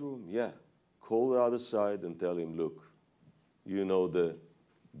closed room, yeah. Call the other side and tell him, look, you know the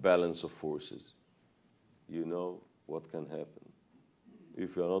balance of forces. You know what can happen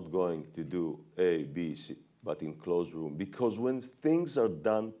if you're not going to do A, B, C, but in closed room. Because when things are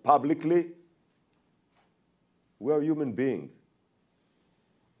done publicly, we are human beings.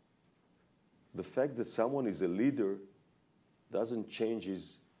 The fact that someone is a leader doesn't change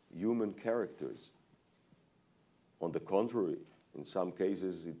his human characters. On the contrary, in some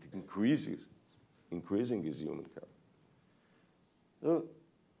cases, it increasing his human character.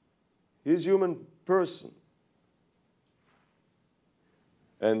 He's a human person.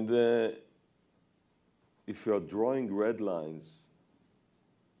 And if you're drawing red lines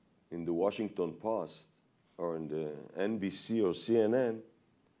in the Washington Post or in the NBC or CNN,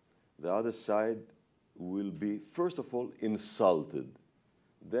 the other side will be, first of all, insulted.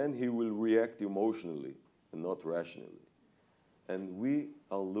 Then he will react emotionally and not rationally. And we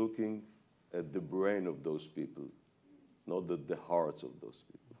are looking at the brain of those people, not at the hearts of those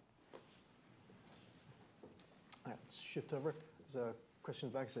people. All right, let's shift over. There's a question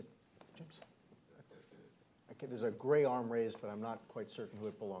in the back. Is it James? Okay, there's a gray arm raised, but I'm not quite certain who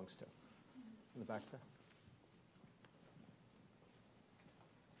it belongs to. In the back there.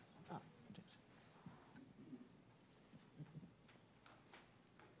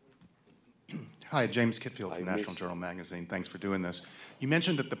 Hi, James Kitfield from National Journal Magazine. Thanks for doing this. You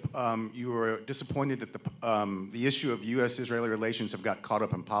mentioned that you were disappointed that the issue of U.S.-Israeli relations have got caught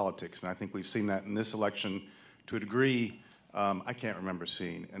up in politics, and I think we've seen that in this election to a degree I can't remember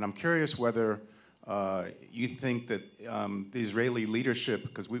seeing. And I'm curious whether you think that the Israeli leadership,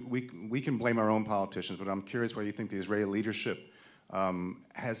 because we can blame our own politicians, but I'm curious whether you think the Israeli leadership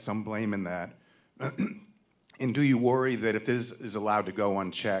has some blame in that. And do you worry that if this is allowed to go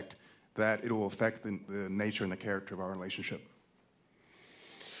unchecked, that it will affect the nature and the character of our relationship?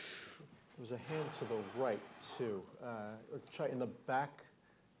 There was a hand to the right, too. Or try in the back.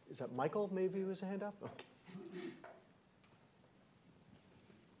 Is that Michael, maybe, who has a hand up? Okay.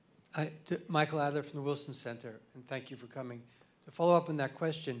 Michael Adler from the Wilson Center, and thank you for coming. To follow up on that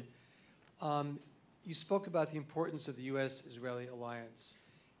question, you spoke about the importance of the U.S.-Israeli alliance.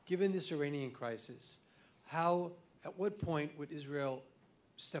 Given this Iranian crisis, at what point would Israel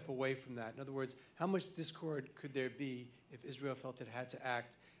step away from that? In other words, how much discord could there be if Israel felt it had to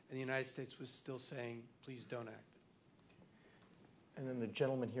act and the United States was still saying, please don't act? And then the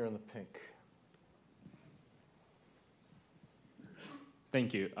gentleman here in the pink.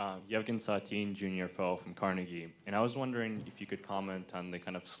 Thank you. Yevgen Satin, Junior Fellow from Carnegie. And I was wondering if you could comment on the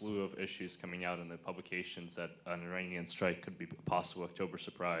kind of slew of issues coming out in the publications that an Iranian strike could be a possible October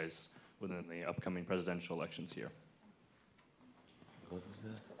surprise within the upcoming presidential elections here. What was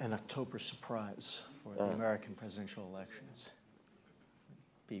that? An October surprise for the American presidential elections.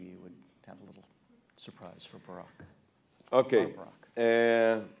 Bibi would have a little surprise for Barack. Okay.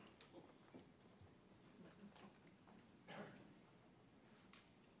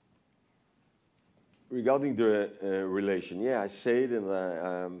 Regarding the relation, yeah, I say it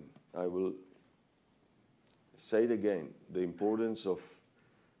and I will say it again. The importance of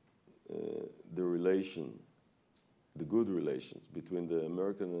the relation, the good relations between the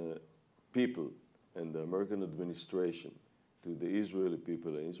American people and the American administration to the Israeli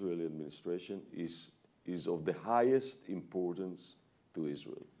people and Israeli administration is of the highest importance to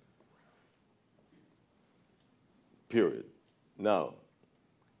Israel. Period. Now,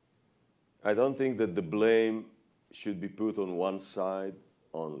 I don't think that the blame should be put on one side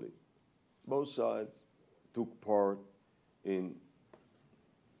only. Both sides took part in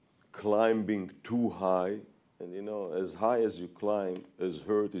climbing too high. And you know, as high as you climb, as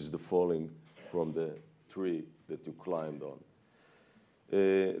hurt is the falling from the tree that you climbed on.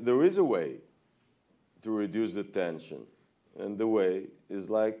 There is a way to reduce the tension. And the way is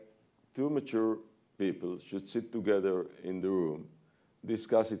like two mature people should sit together in the room,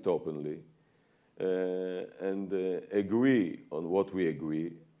 discuss it openly, and agree on what we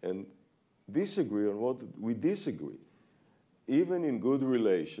agree, and disagree on what we disagree. Even in good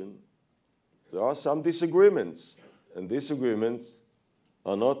relation, there are some disagreements, and disagreements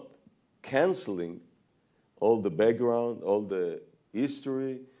are not canceling all the background, all the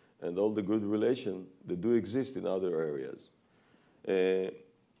history, and all the good relation that do exist in other areas.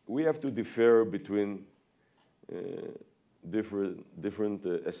 We have to differ between different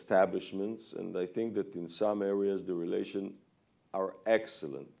establishments, and I think that in some areas the relations are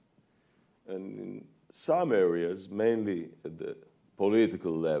excellent. And in some areas, mainly at the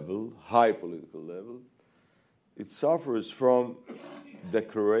political level, high political level, it suffers from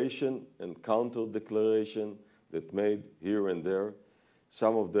declaration and counter-declaration that made here and there.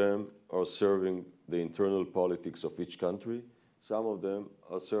 Some of them are serving the internal politics of each country. Some of them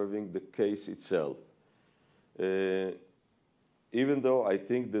are serving the case itself. even though I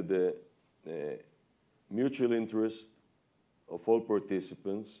think that the mutual interest of all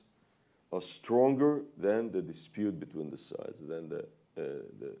participants are stronger than the dispute between the sides, than the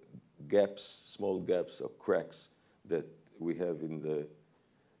gaps, small gaps or cracks that we have in the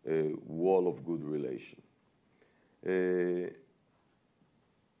wall of good relation.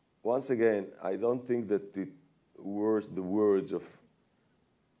 Once again, I don't think that it were the words of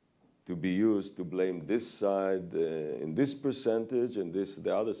to be used to blame this side in this percentage and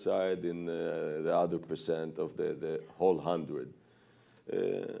the other side in the other percent of the whole 100.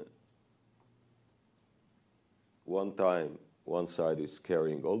 One time, one side is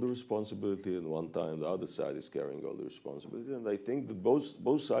carrying all the responsibility, and one time the other side is carrying all the responsibility. And I think that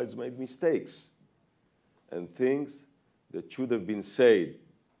both sides made mistakes, and things that should have been said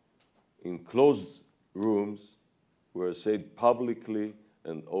in closed rooms were said publicly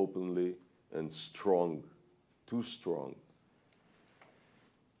and openly and strong, too strong.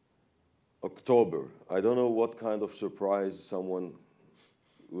 October. I don't know what kind of surprise someone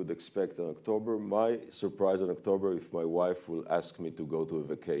would expect in October. My surprise in October if my wife will ask me to go to a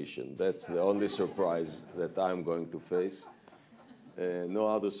vacation. That's the only surprise that I'm going to face. No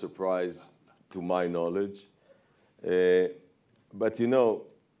other surprise to my knowledge. But you know,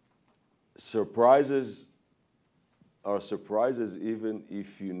 surprises are surprises even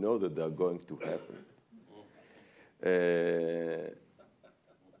if you know that they're going to happen.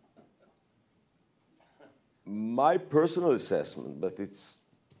 My personal assessment, but it's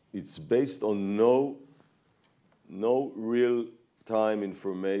based on no real-time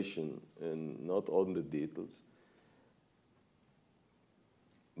information and not on the details.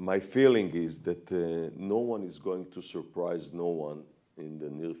 My feeling is that no one is going to surprise no one in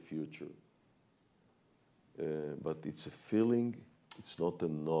the near future. But it's a feeling, it's not a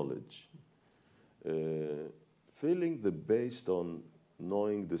knowledge. Feeling based on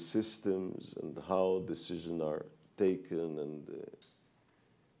knowing the systems and how decisions are taken and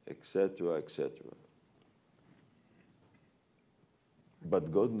etc., etc.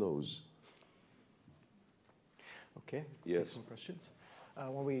 But God knows. Okay. Yes. Take some questions. Why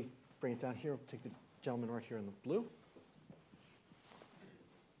don't we bring it down here? We'll take the gentleman right here in the blue.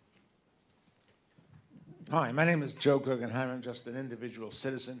 Hi, my name is Joe Guggenheim. I'm just an individual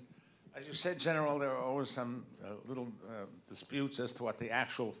citizen. As you said, General, there are always some little disputes as to what the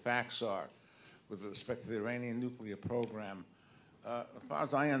actual facts are with respect to the Iranian nuclear program. As far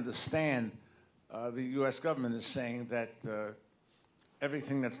as I understand, the U.S. government is saying that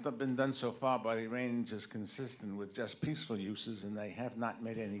everything that's been done so far by the Iranians is consistent with just peaceful uses, and they have not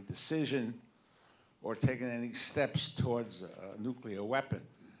made any decision or taken any steps towards a nuclear weapon.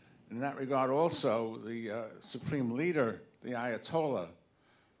 In that regard, also, the Supreme Leader, the Ayatollah,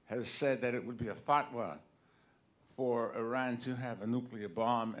 has said that it would be a fatwa for Iran to have a nuclear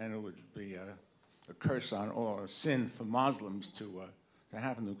bomb, and it would be a curse on or a sin for Muslims to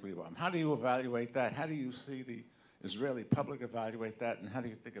have a nuclear bomb. How do you evaluate that? How do you see the Israeli public evaluate that, and how do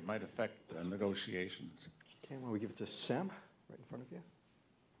you think it might affect negotiations? Okay, why don't we give it to Sam, right in front of you?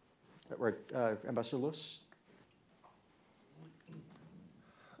 Right, Ambassador Lewis.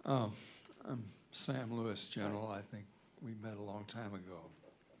 I'm Sam Lewis, General. I think we met a long time ago.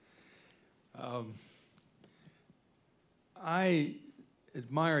 I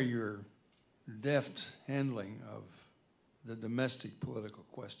admire your deft handling of the domestic political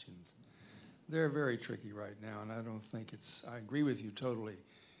questions. They're very tricky right now, and I don't think I agree with you totally.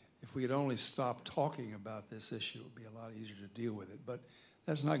 If we had only stopped talking about this issue, it would be a lot easier to deal with it. But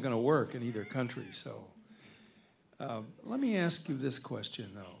that's not going to work in either country, so. Let me ask you this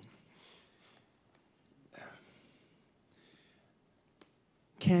question, though.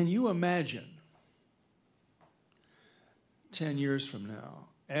 Can you imagine 10 years from now,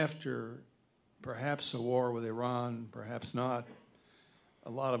 after perhaps a war with Iran, perhaps not, a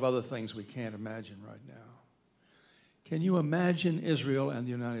lot of other things we can't imagine right now, can you imagine Israel and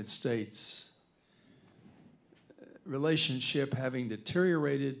the United States relationship having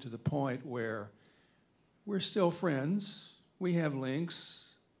deteriorated to the point where we're still friends, we have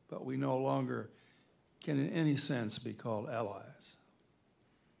links, but we no longer can in any sense be called allies?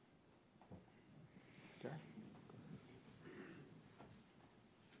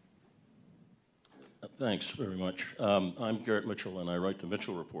 Thanks very much. I'm Garrett Mitchell, and I write the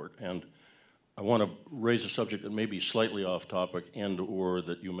Mitchell Report. And I want to raise a subject that may be slightly off topic and or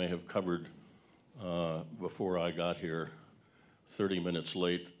that you may have covered before I got here, 30 minutes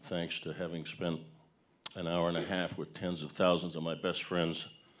late, thanks to having spent an hour and a half with tens of thousands of my best friends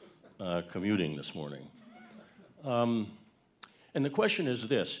commuting this morning. And the question is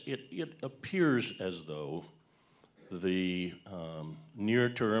this. It appears as though the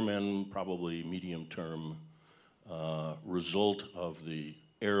near-term and probably medium-term result of the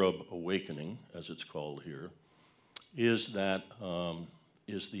Arab awakening, as it's called here, is that the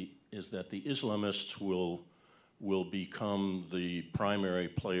Islamists will become the primary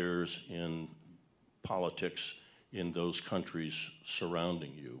players in politics in those countries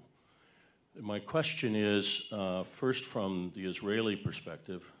surrounding you. My question is, first from the Israeli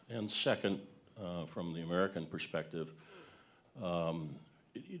perspective, and second from the American perspective,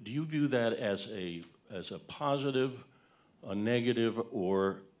 do you view that as a positive, a negative,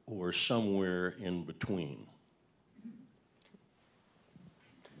 or somewhere in between?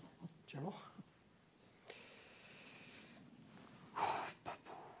 General?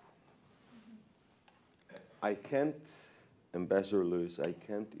 I can't, Ambassador Lewis, I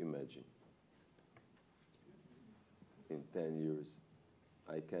can't imagine in 10 years,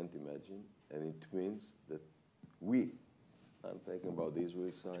 I can't imagine, and it means that I'm thinking about the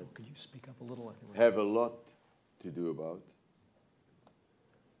Israeli side, could you speak up a little? have a lot to do about.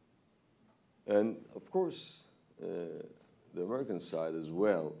 And of course, the American side as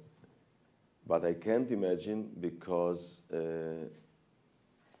well, but I can't imagine because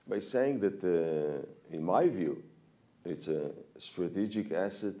by saying that, in my view, it's a strategic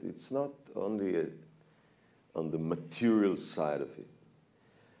asset, it's not only on the material side of it.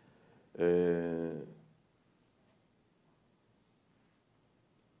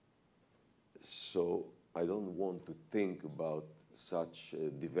 So I don't want to think about such a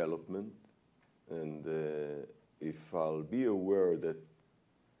development, and if I'll be aware that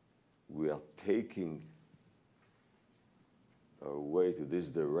we are taking our way to this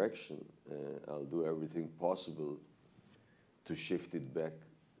direction, I'll do everything possible to shift it back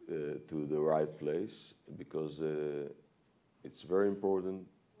to the right place, because it's very important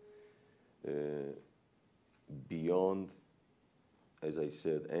beyond, as I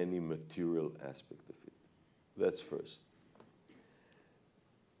said, any material aspect of it. That's first.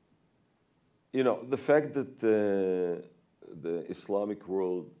 You know, the fact that the Islamic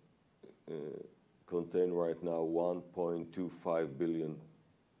world contain right now 1.25 billion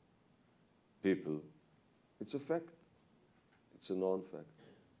people, it's a fact. It's a known fact.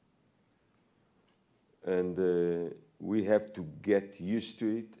 And we have to get used to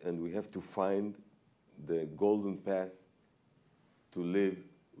it, and we have to find the golden path to live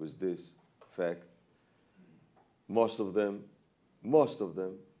with this fact. Most of them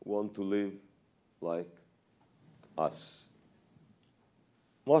want to live like us.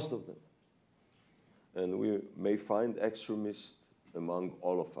 Most of them. And we may find extremists among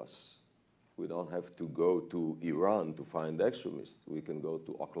all of us. We don't have to go to Iran to find extremists. We can go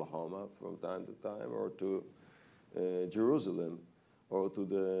to Oklahoma from time to time, or to Jerusalem, or to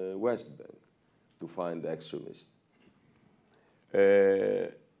the West Bank to find extremists.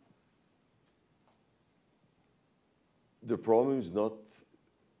 The problem is not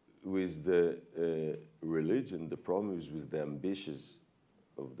with the religion. The problem is with the ambitions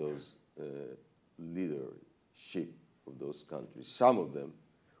of those leadership of those countries. Some of them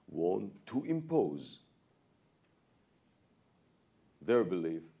want to impose their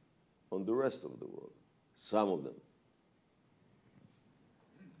belief on the rest of the world. Some of them.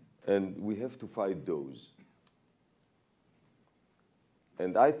 And we have to fight those.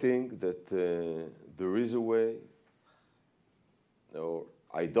 And I think that there is a way, or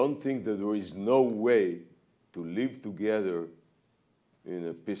I don't think that there is no way to live together in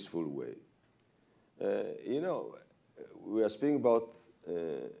a peaceful way. You know, we are speaking about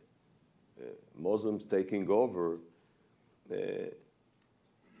Muslims taking over.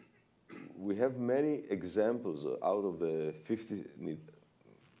 We have many examples out of the 50,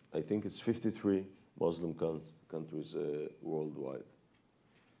 I think it's 53 Muslim countries worldwide.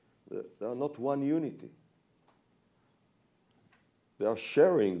 There are not one unity. They are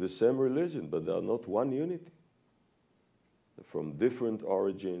sharing the same religion, but they are not one unity. From different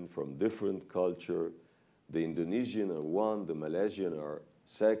origin, from different culture. The Indonesian are one, the Malaysian are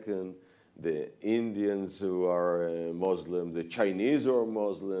second, the Indians who are Muslim, the Chinese who are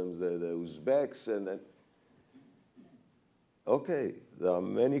Muslims, the Uzbeks, and then. Okay, there are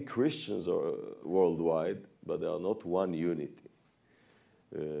many Christians worldwide, but they are not one unity.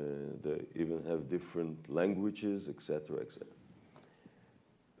 They even have different languages, etc., etc.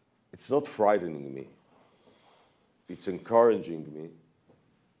 It's not frightening me. It's encouraging me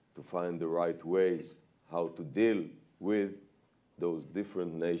to find the right ways how to deal with those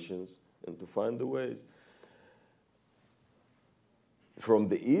different nations and to find the ways. From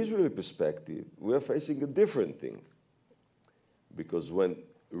the Israeli perspective, we are facing a different thing. Because when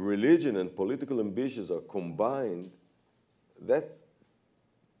religion and political ambitions are combined, that's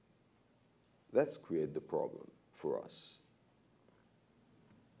create the problem for us.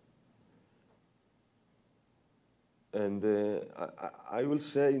 And I will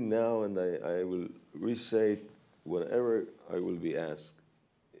say now, and I will re-say it whenever I will be asked,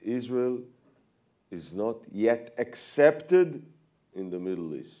 Israel is not yet accepted in the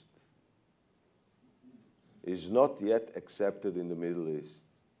Middle East. Is not yet accepted in the Middle East.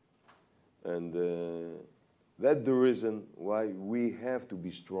 And that's the reason why we have to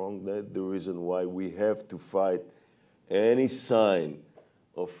be strong. That's the reason why we have to fight any sign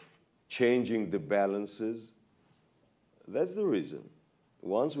of changing the balances. That's the reason.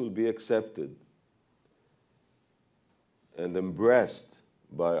 Once we'll be accepted and embraced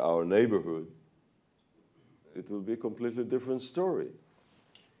by our neighborhood, it will be a completely different story.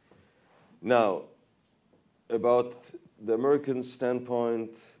 Now, about the American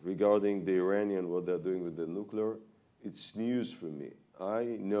standpoint regarding the Iranian, what they're doing with the nuclear, it's news for me. I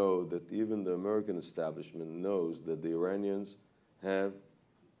know that even the American establishment knows that the Iranians have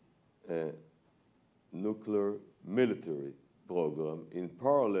a nuclear military program in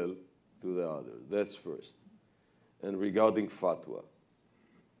parallel to the other. That's first. And regarding fatwa,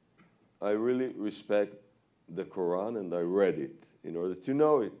 I really respect the Quran, and I read it in order to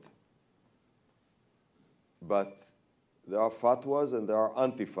know it. But there are fatwas and there are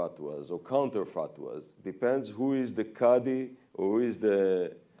anti-fatwas or counter-fatwas. Depends who is the Qadi or who is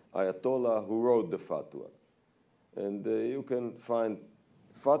the Ayatollah who wrote the fatwa. And you can find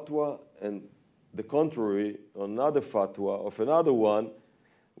fatwa and the contrary, another fatwa of another one.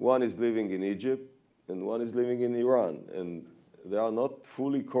 One is living in Egypt and one is living in Iran. And they are not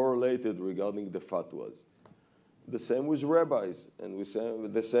fully correlated regarding the fatwas. The same with rabbis and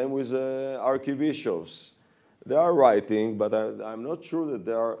the same with archbishops. They are writing, but I'm not sure that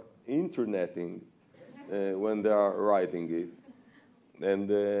they are interneting when they are writing it and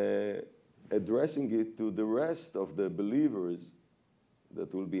addressing it to the rest of the believers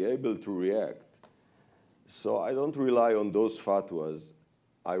that will be able to react. So I don't rely on those fatwas.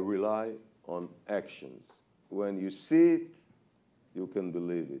 I rely on actions. When you see it, you can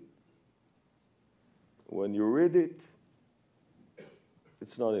believe it. When you read it,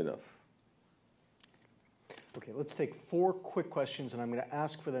 it's not enough. Okay, let's take 4 quick questions, and I'm going to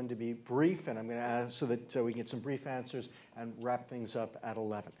ask for them to be brief, and I'm going to ask so that we can get some brief answers and wrap things up at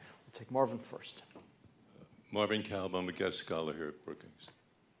 11. We'll take Marvin first. Marvin Kalb, I'm a guest scholar here at Brookings.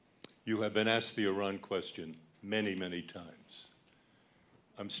 You have been asked the Iran question many, many times.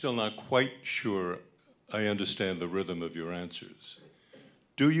 I'm still not quite sure I understand the rhythm of your answers.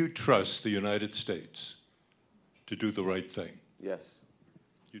 Do you trust the United States to do the right thing? Yes.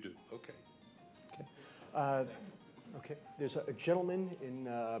 You do? Okay. Okay, there's a gentleman in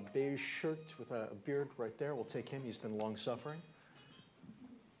a beige shirt with a beard right there. We'll take him. He's been long-suffering.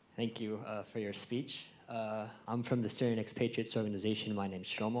 Thank you for your speech. I'm from the Syrian Expatriates Organization. My name's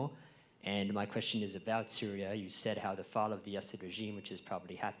Shlomo, and my question is about Syria. You said how the fall of the Assad regime, which is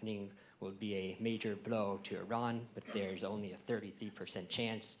probably happening, will be a major blow to Iran, but there's only a 33%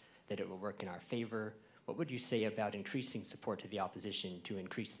 chance that it will work in our favor. What would you say about increasing support to the opposition to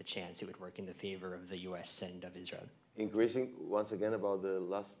increase the chance it would work in the favor of the U.S. and of Israel? Increasing, once again, about the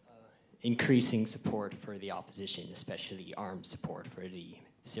last? Increasing support for the opposition, especially armed support for the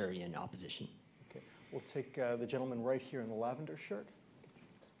Syrian opposition. Okay, we'll take the gentleman right here in the lavender shirt.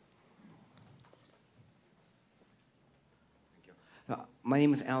 My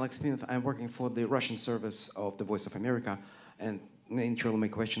name is Alex Smith. I'm working for the Russian service of the Voice of America, and naturally my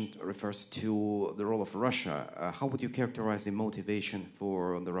question refers to the role of Russia. How would you characterize the motivation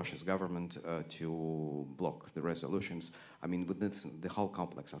for the Russia's government to block the resolutions? I mean, within the whole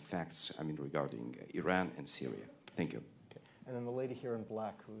complex of facts, I mean, regarding Iran and Syria. Thank you. Okay. And then the lady here in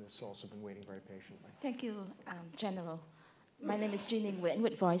black, who has also been waiting very patiently. Thank you, General. My name is Jean Nguyen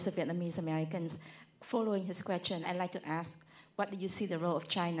with Voice of Vietnamese Americans. Following his question, I'd like to ask, what do you see the role of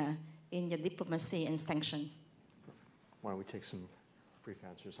China in your diplomacy and sanctions? Why don't we take some brief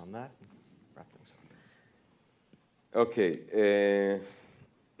answers on that and wrap things up. Okay.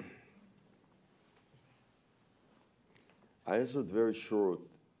 I answered very short,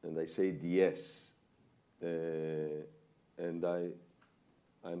 and I said yes. And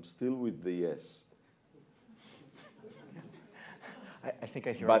I'm still with the yes. I think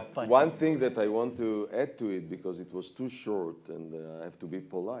I hear But it. One thing that I want to add to it, because it was too short, and I have to be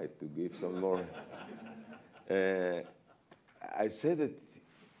polite to give some more. I said that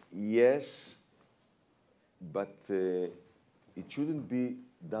yes, but it shouldn't be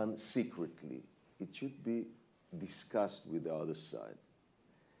done secretly. It should be discussed with the other side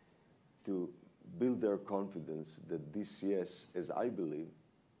to build their confidence that this yes, as I believe,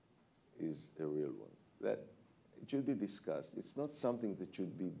 is a real one. That it should be discussed. It's not something that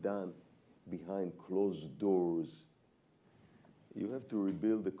should be done behind closed doors. You have to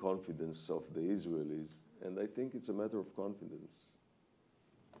rebuild the confidence of the Israelis, and I think it's a matter of confidence.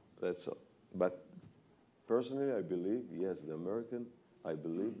 That's all. But personally, I believe, yes, the American, I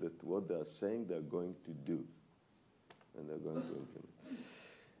believe that what they are saying, they're going to do, and they're going to implement.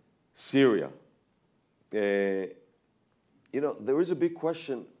 Syria. You know, there is a big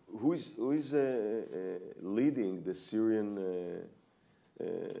question, who is leading the Syrian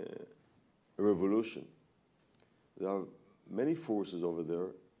revolution? There are many forces over there.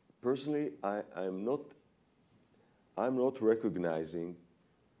 Personally, I'm not recognizing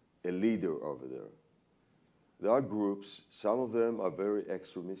a leader over there. There are groups, some of them are very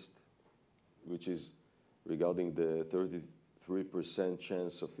extremist, which is regarding the 33%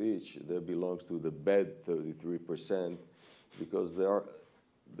 chance of each, that belongs to the bad 33%, because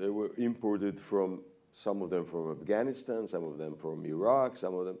they were imported from, some of them from Afghanistan, some of them from Iraq,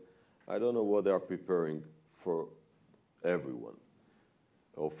 some of them, I don't know what they are preparing for everyone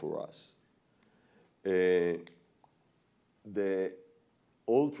or for us. The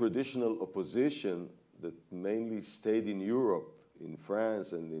old traditional opposition that mainly stayed in Europe, in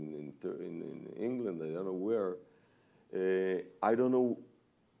France and in England, I don't know where, I don't know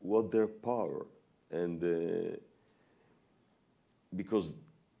what their power, and because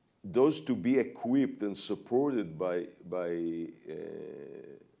those to be equipped and supported by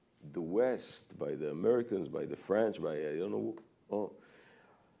the West, by the Americans, by the French, by I don't know,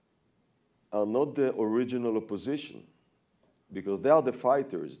 are not the original opposition, because they are the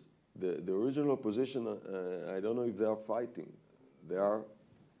fighters. The original opposition, I don't know if they are fighting. They are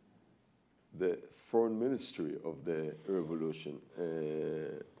the foreign ministry of the revolution.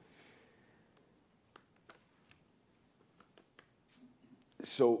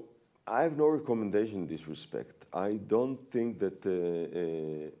 So I have no recommendation in this respect. I don't think that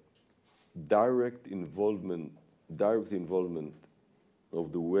direct involvement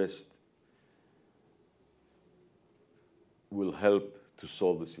of the West will help to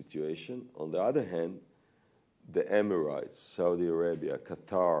solve the situation. On the other hand, the Emirates, Saudi Arabia,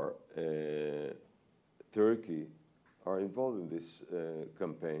 Qatar, Turkey are involved in this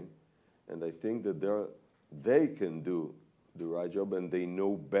campaign, and I think that they can do the right job, and they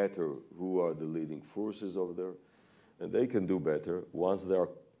know better who are the leading forces over there, and they can do better once they are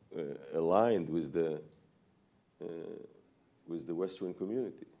aligned with the Western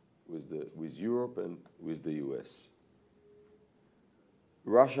community, with Europe and with the US.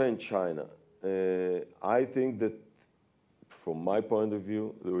 Russia and China. I think that, from my point of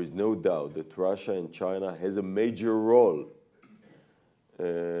view, there is no doubt that Russia and China has a major role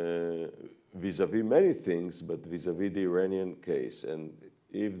vis-à-vis many things, but vis-à-vis the Iranian case. And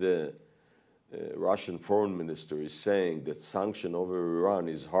if the Russian foreign minister is saying that sanction over Iran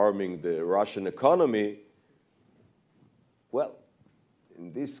is harming the Russian economy, well,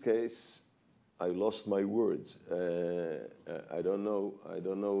 in this case, I lost my words. I don't know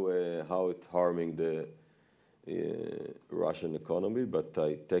how it's harming the Russian economy, but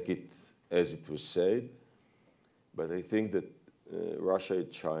I take it as it was said. But I think that Russia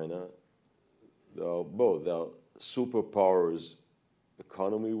and China, they are superpowers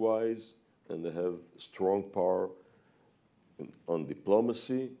economy-wise, and they have strong power on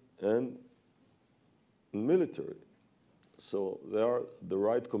diplomacy and military. So they are the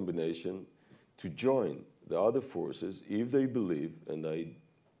right combination to join the other forces if they believe, and I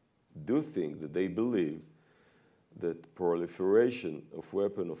do think that they believe, that proliferation of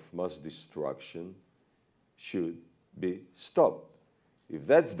weapons of mass destruction should be stopped. If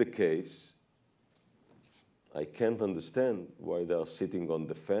that's the case, I can't understand why they are sitting on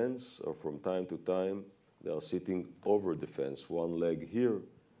the fence, or from time to time they are sitting over the fence, one leg here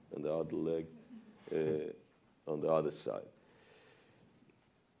and the other leg on the other side.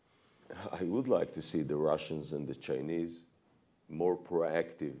 I would like to see the Russians and the Chinese more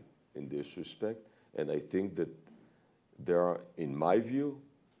proactive in this respect, and I think that they are, in my view,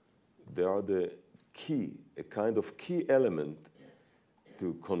 they are the key, a kind of key element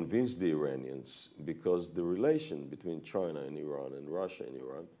to convince the Iranians, because the relation between China and Iran and Russia and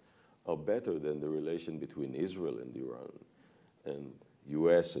Iran are better than the relation between Israel and Iran and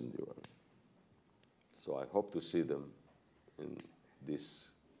US and Iran. So I hope to see them in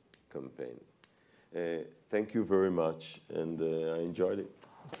this campaign. Thank you very much, and I enjoyed it.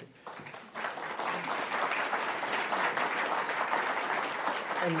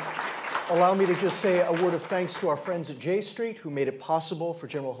 allow me to just say a word of thanks to our friends at J Street who made it possible for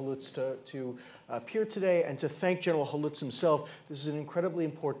General Haloutz to appear today, and to thank General Haloutz himself. This is an incredibly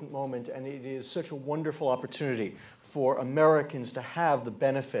important moment, and it is such a wonderful opportunity for Americans to have the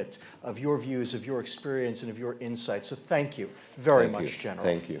benefit of your views, of your experience, and of your insight. So thank you very much, General.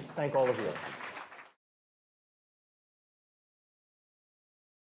 Thank you. Thank all of you.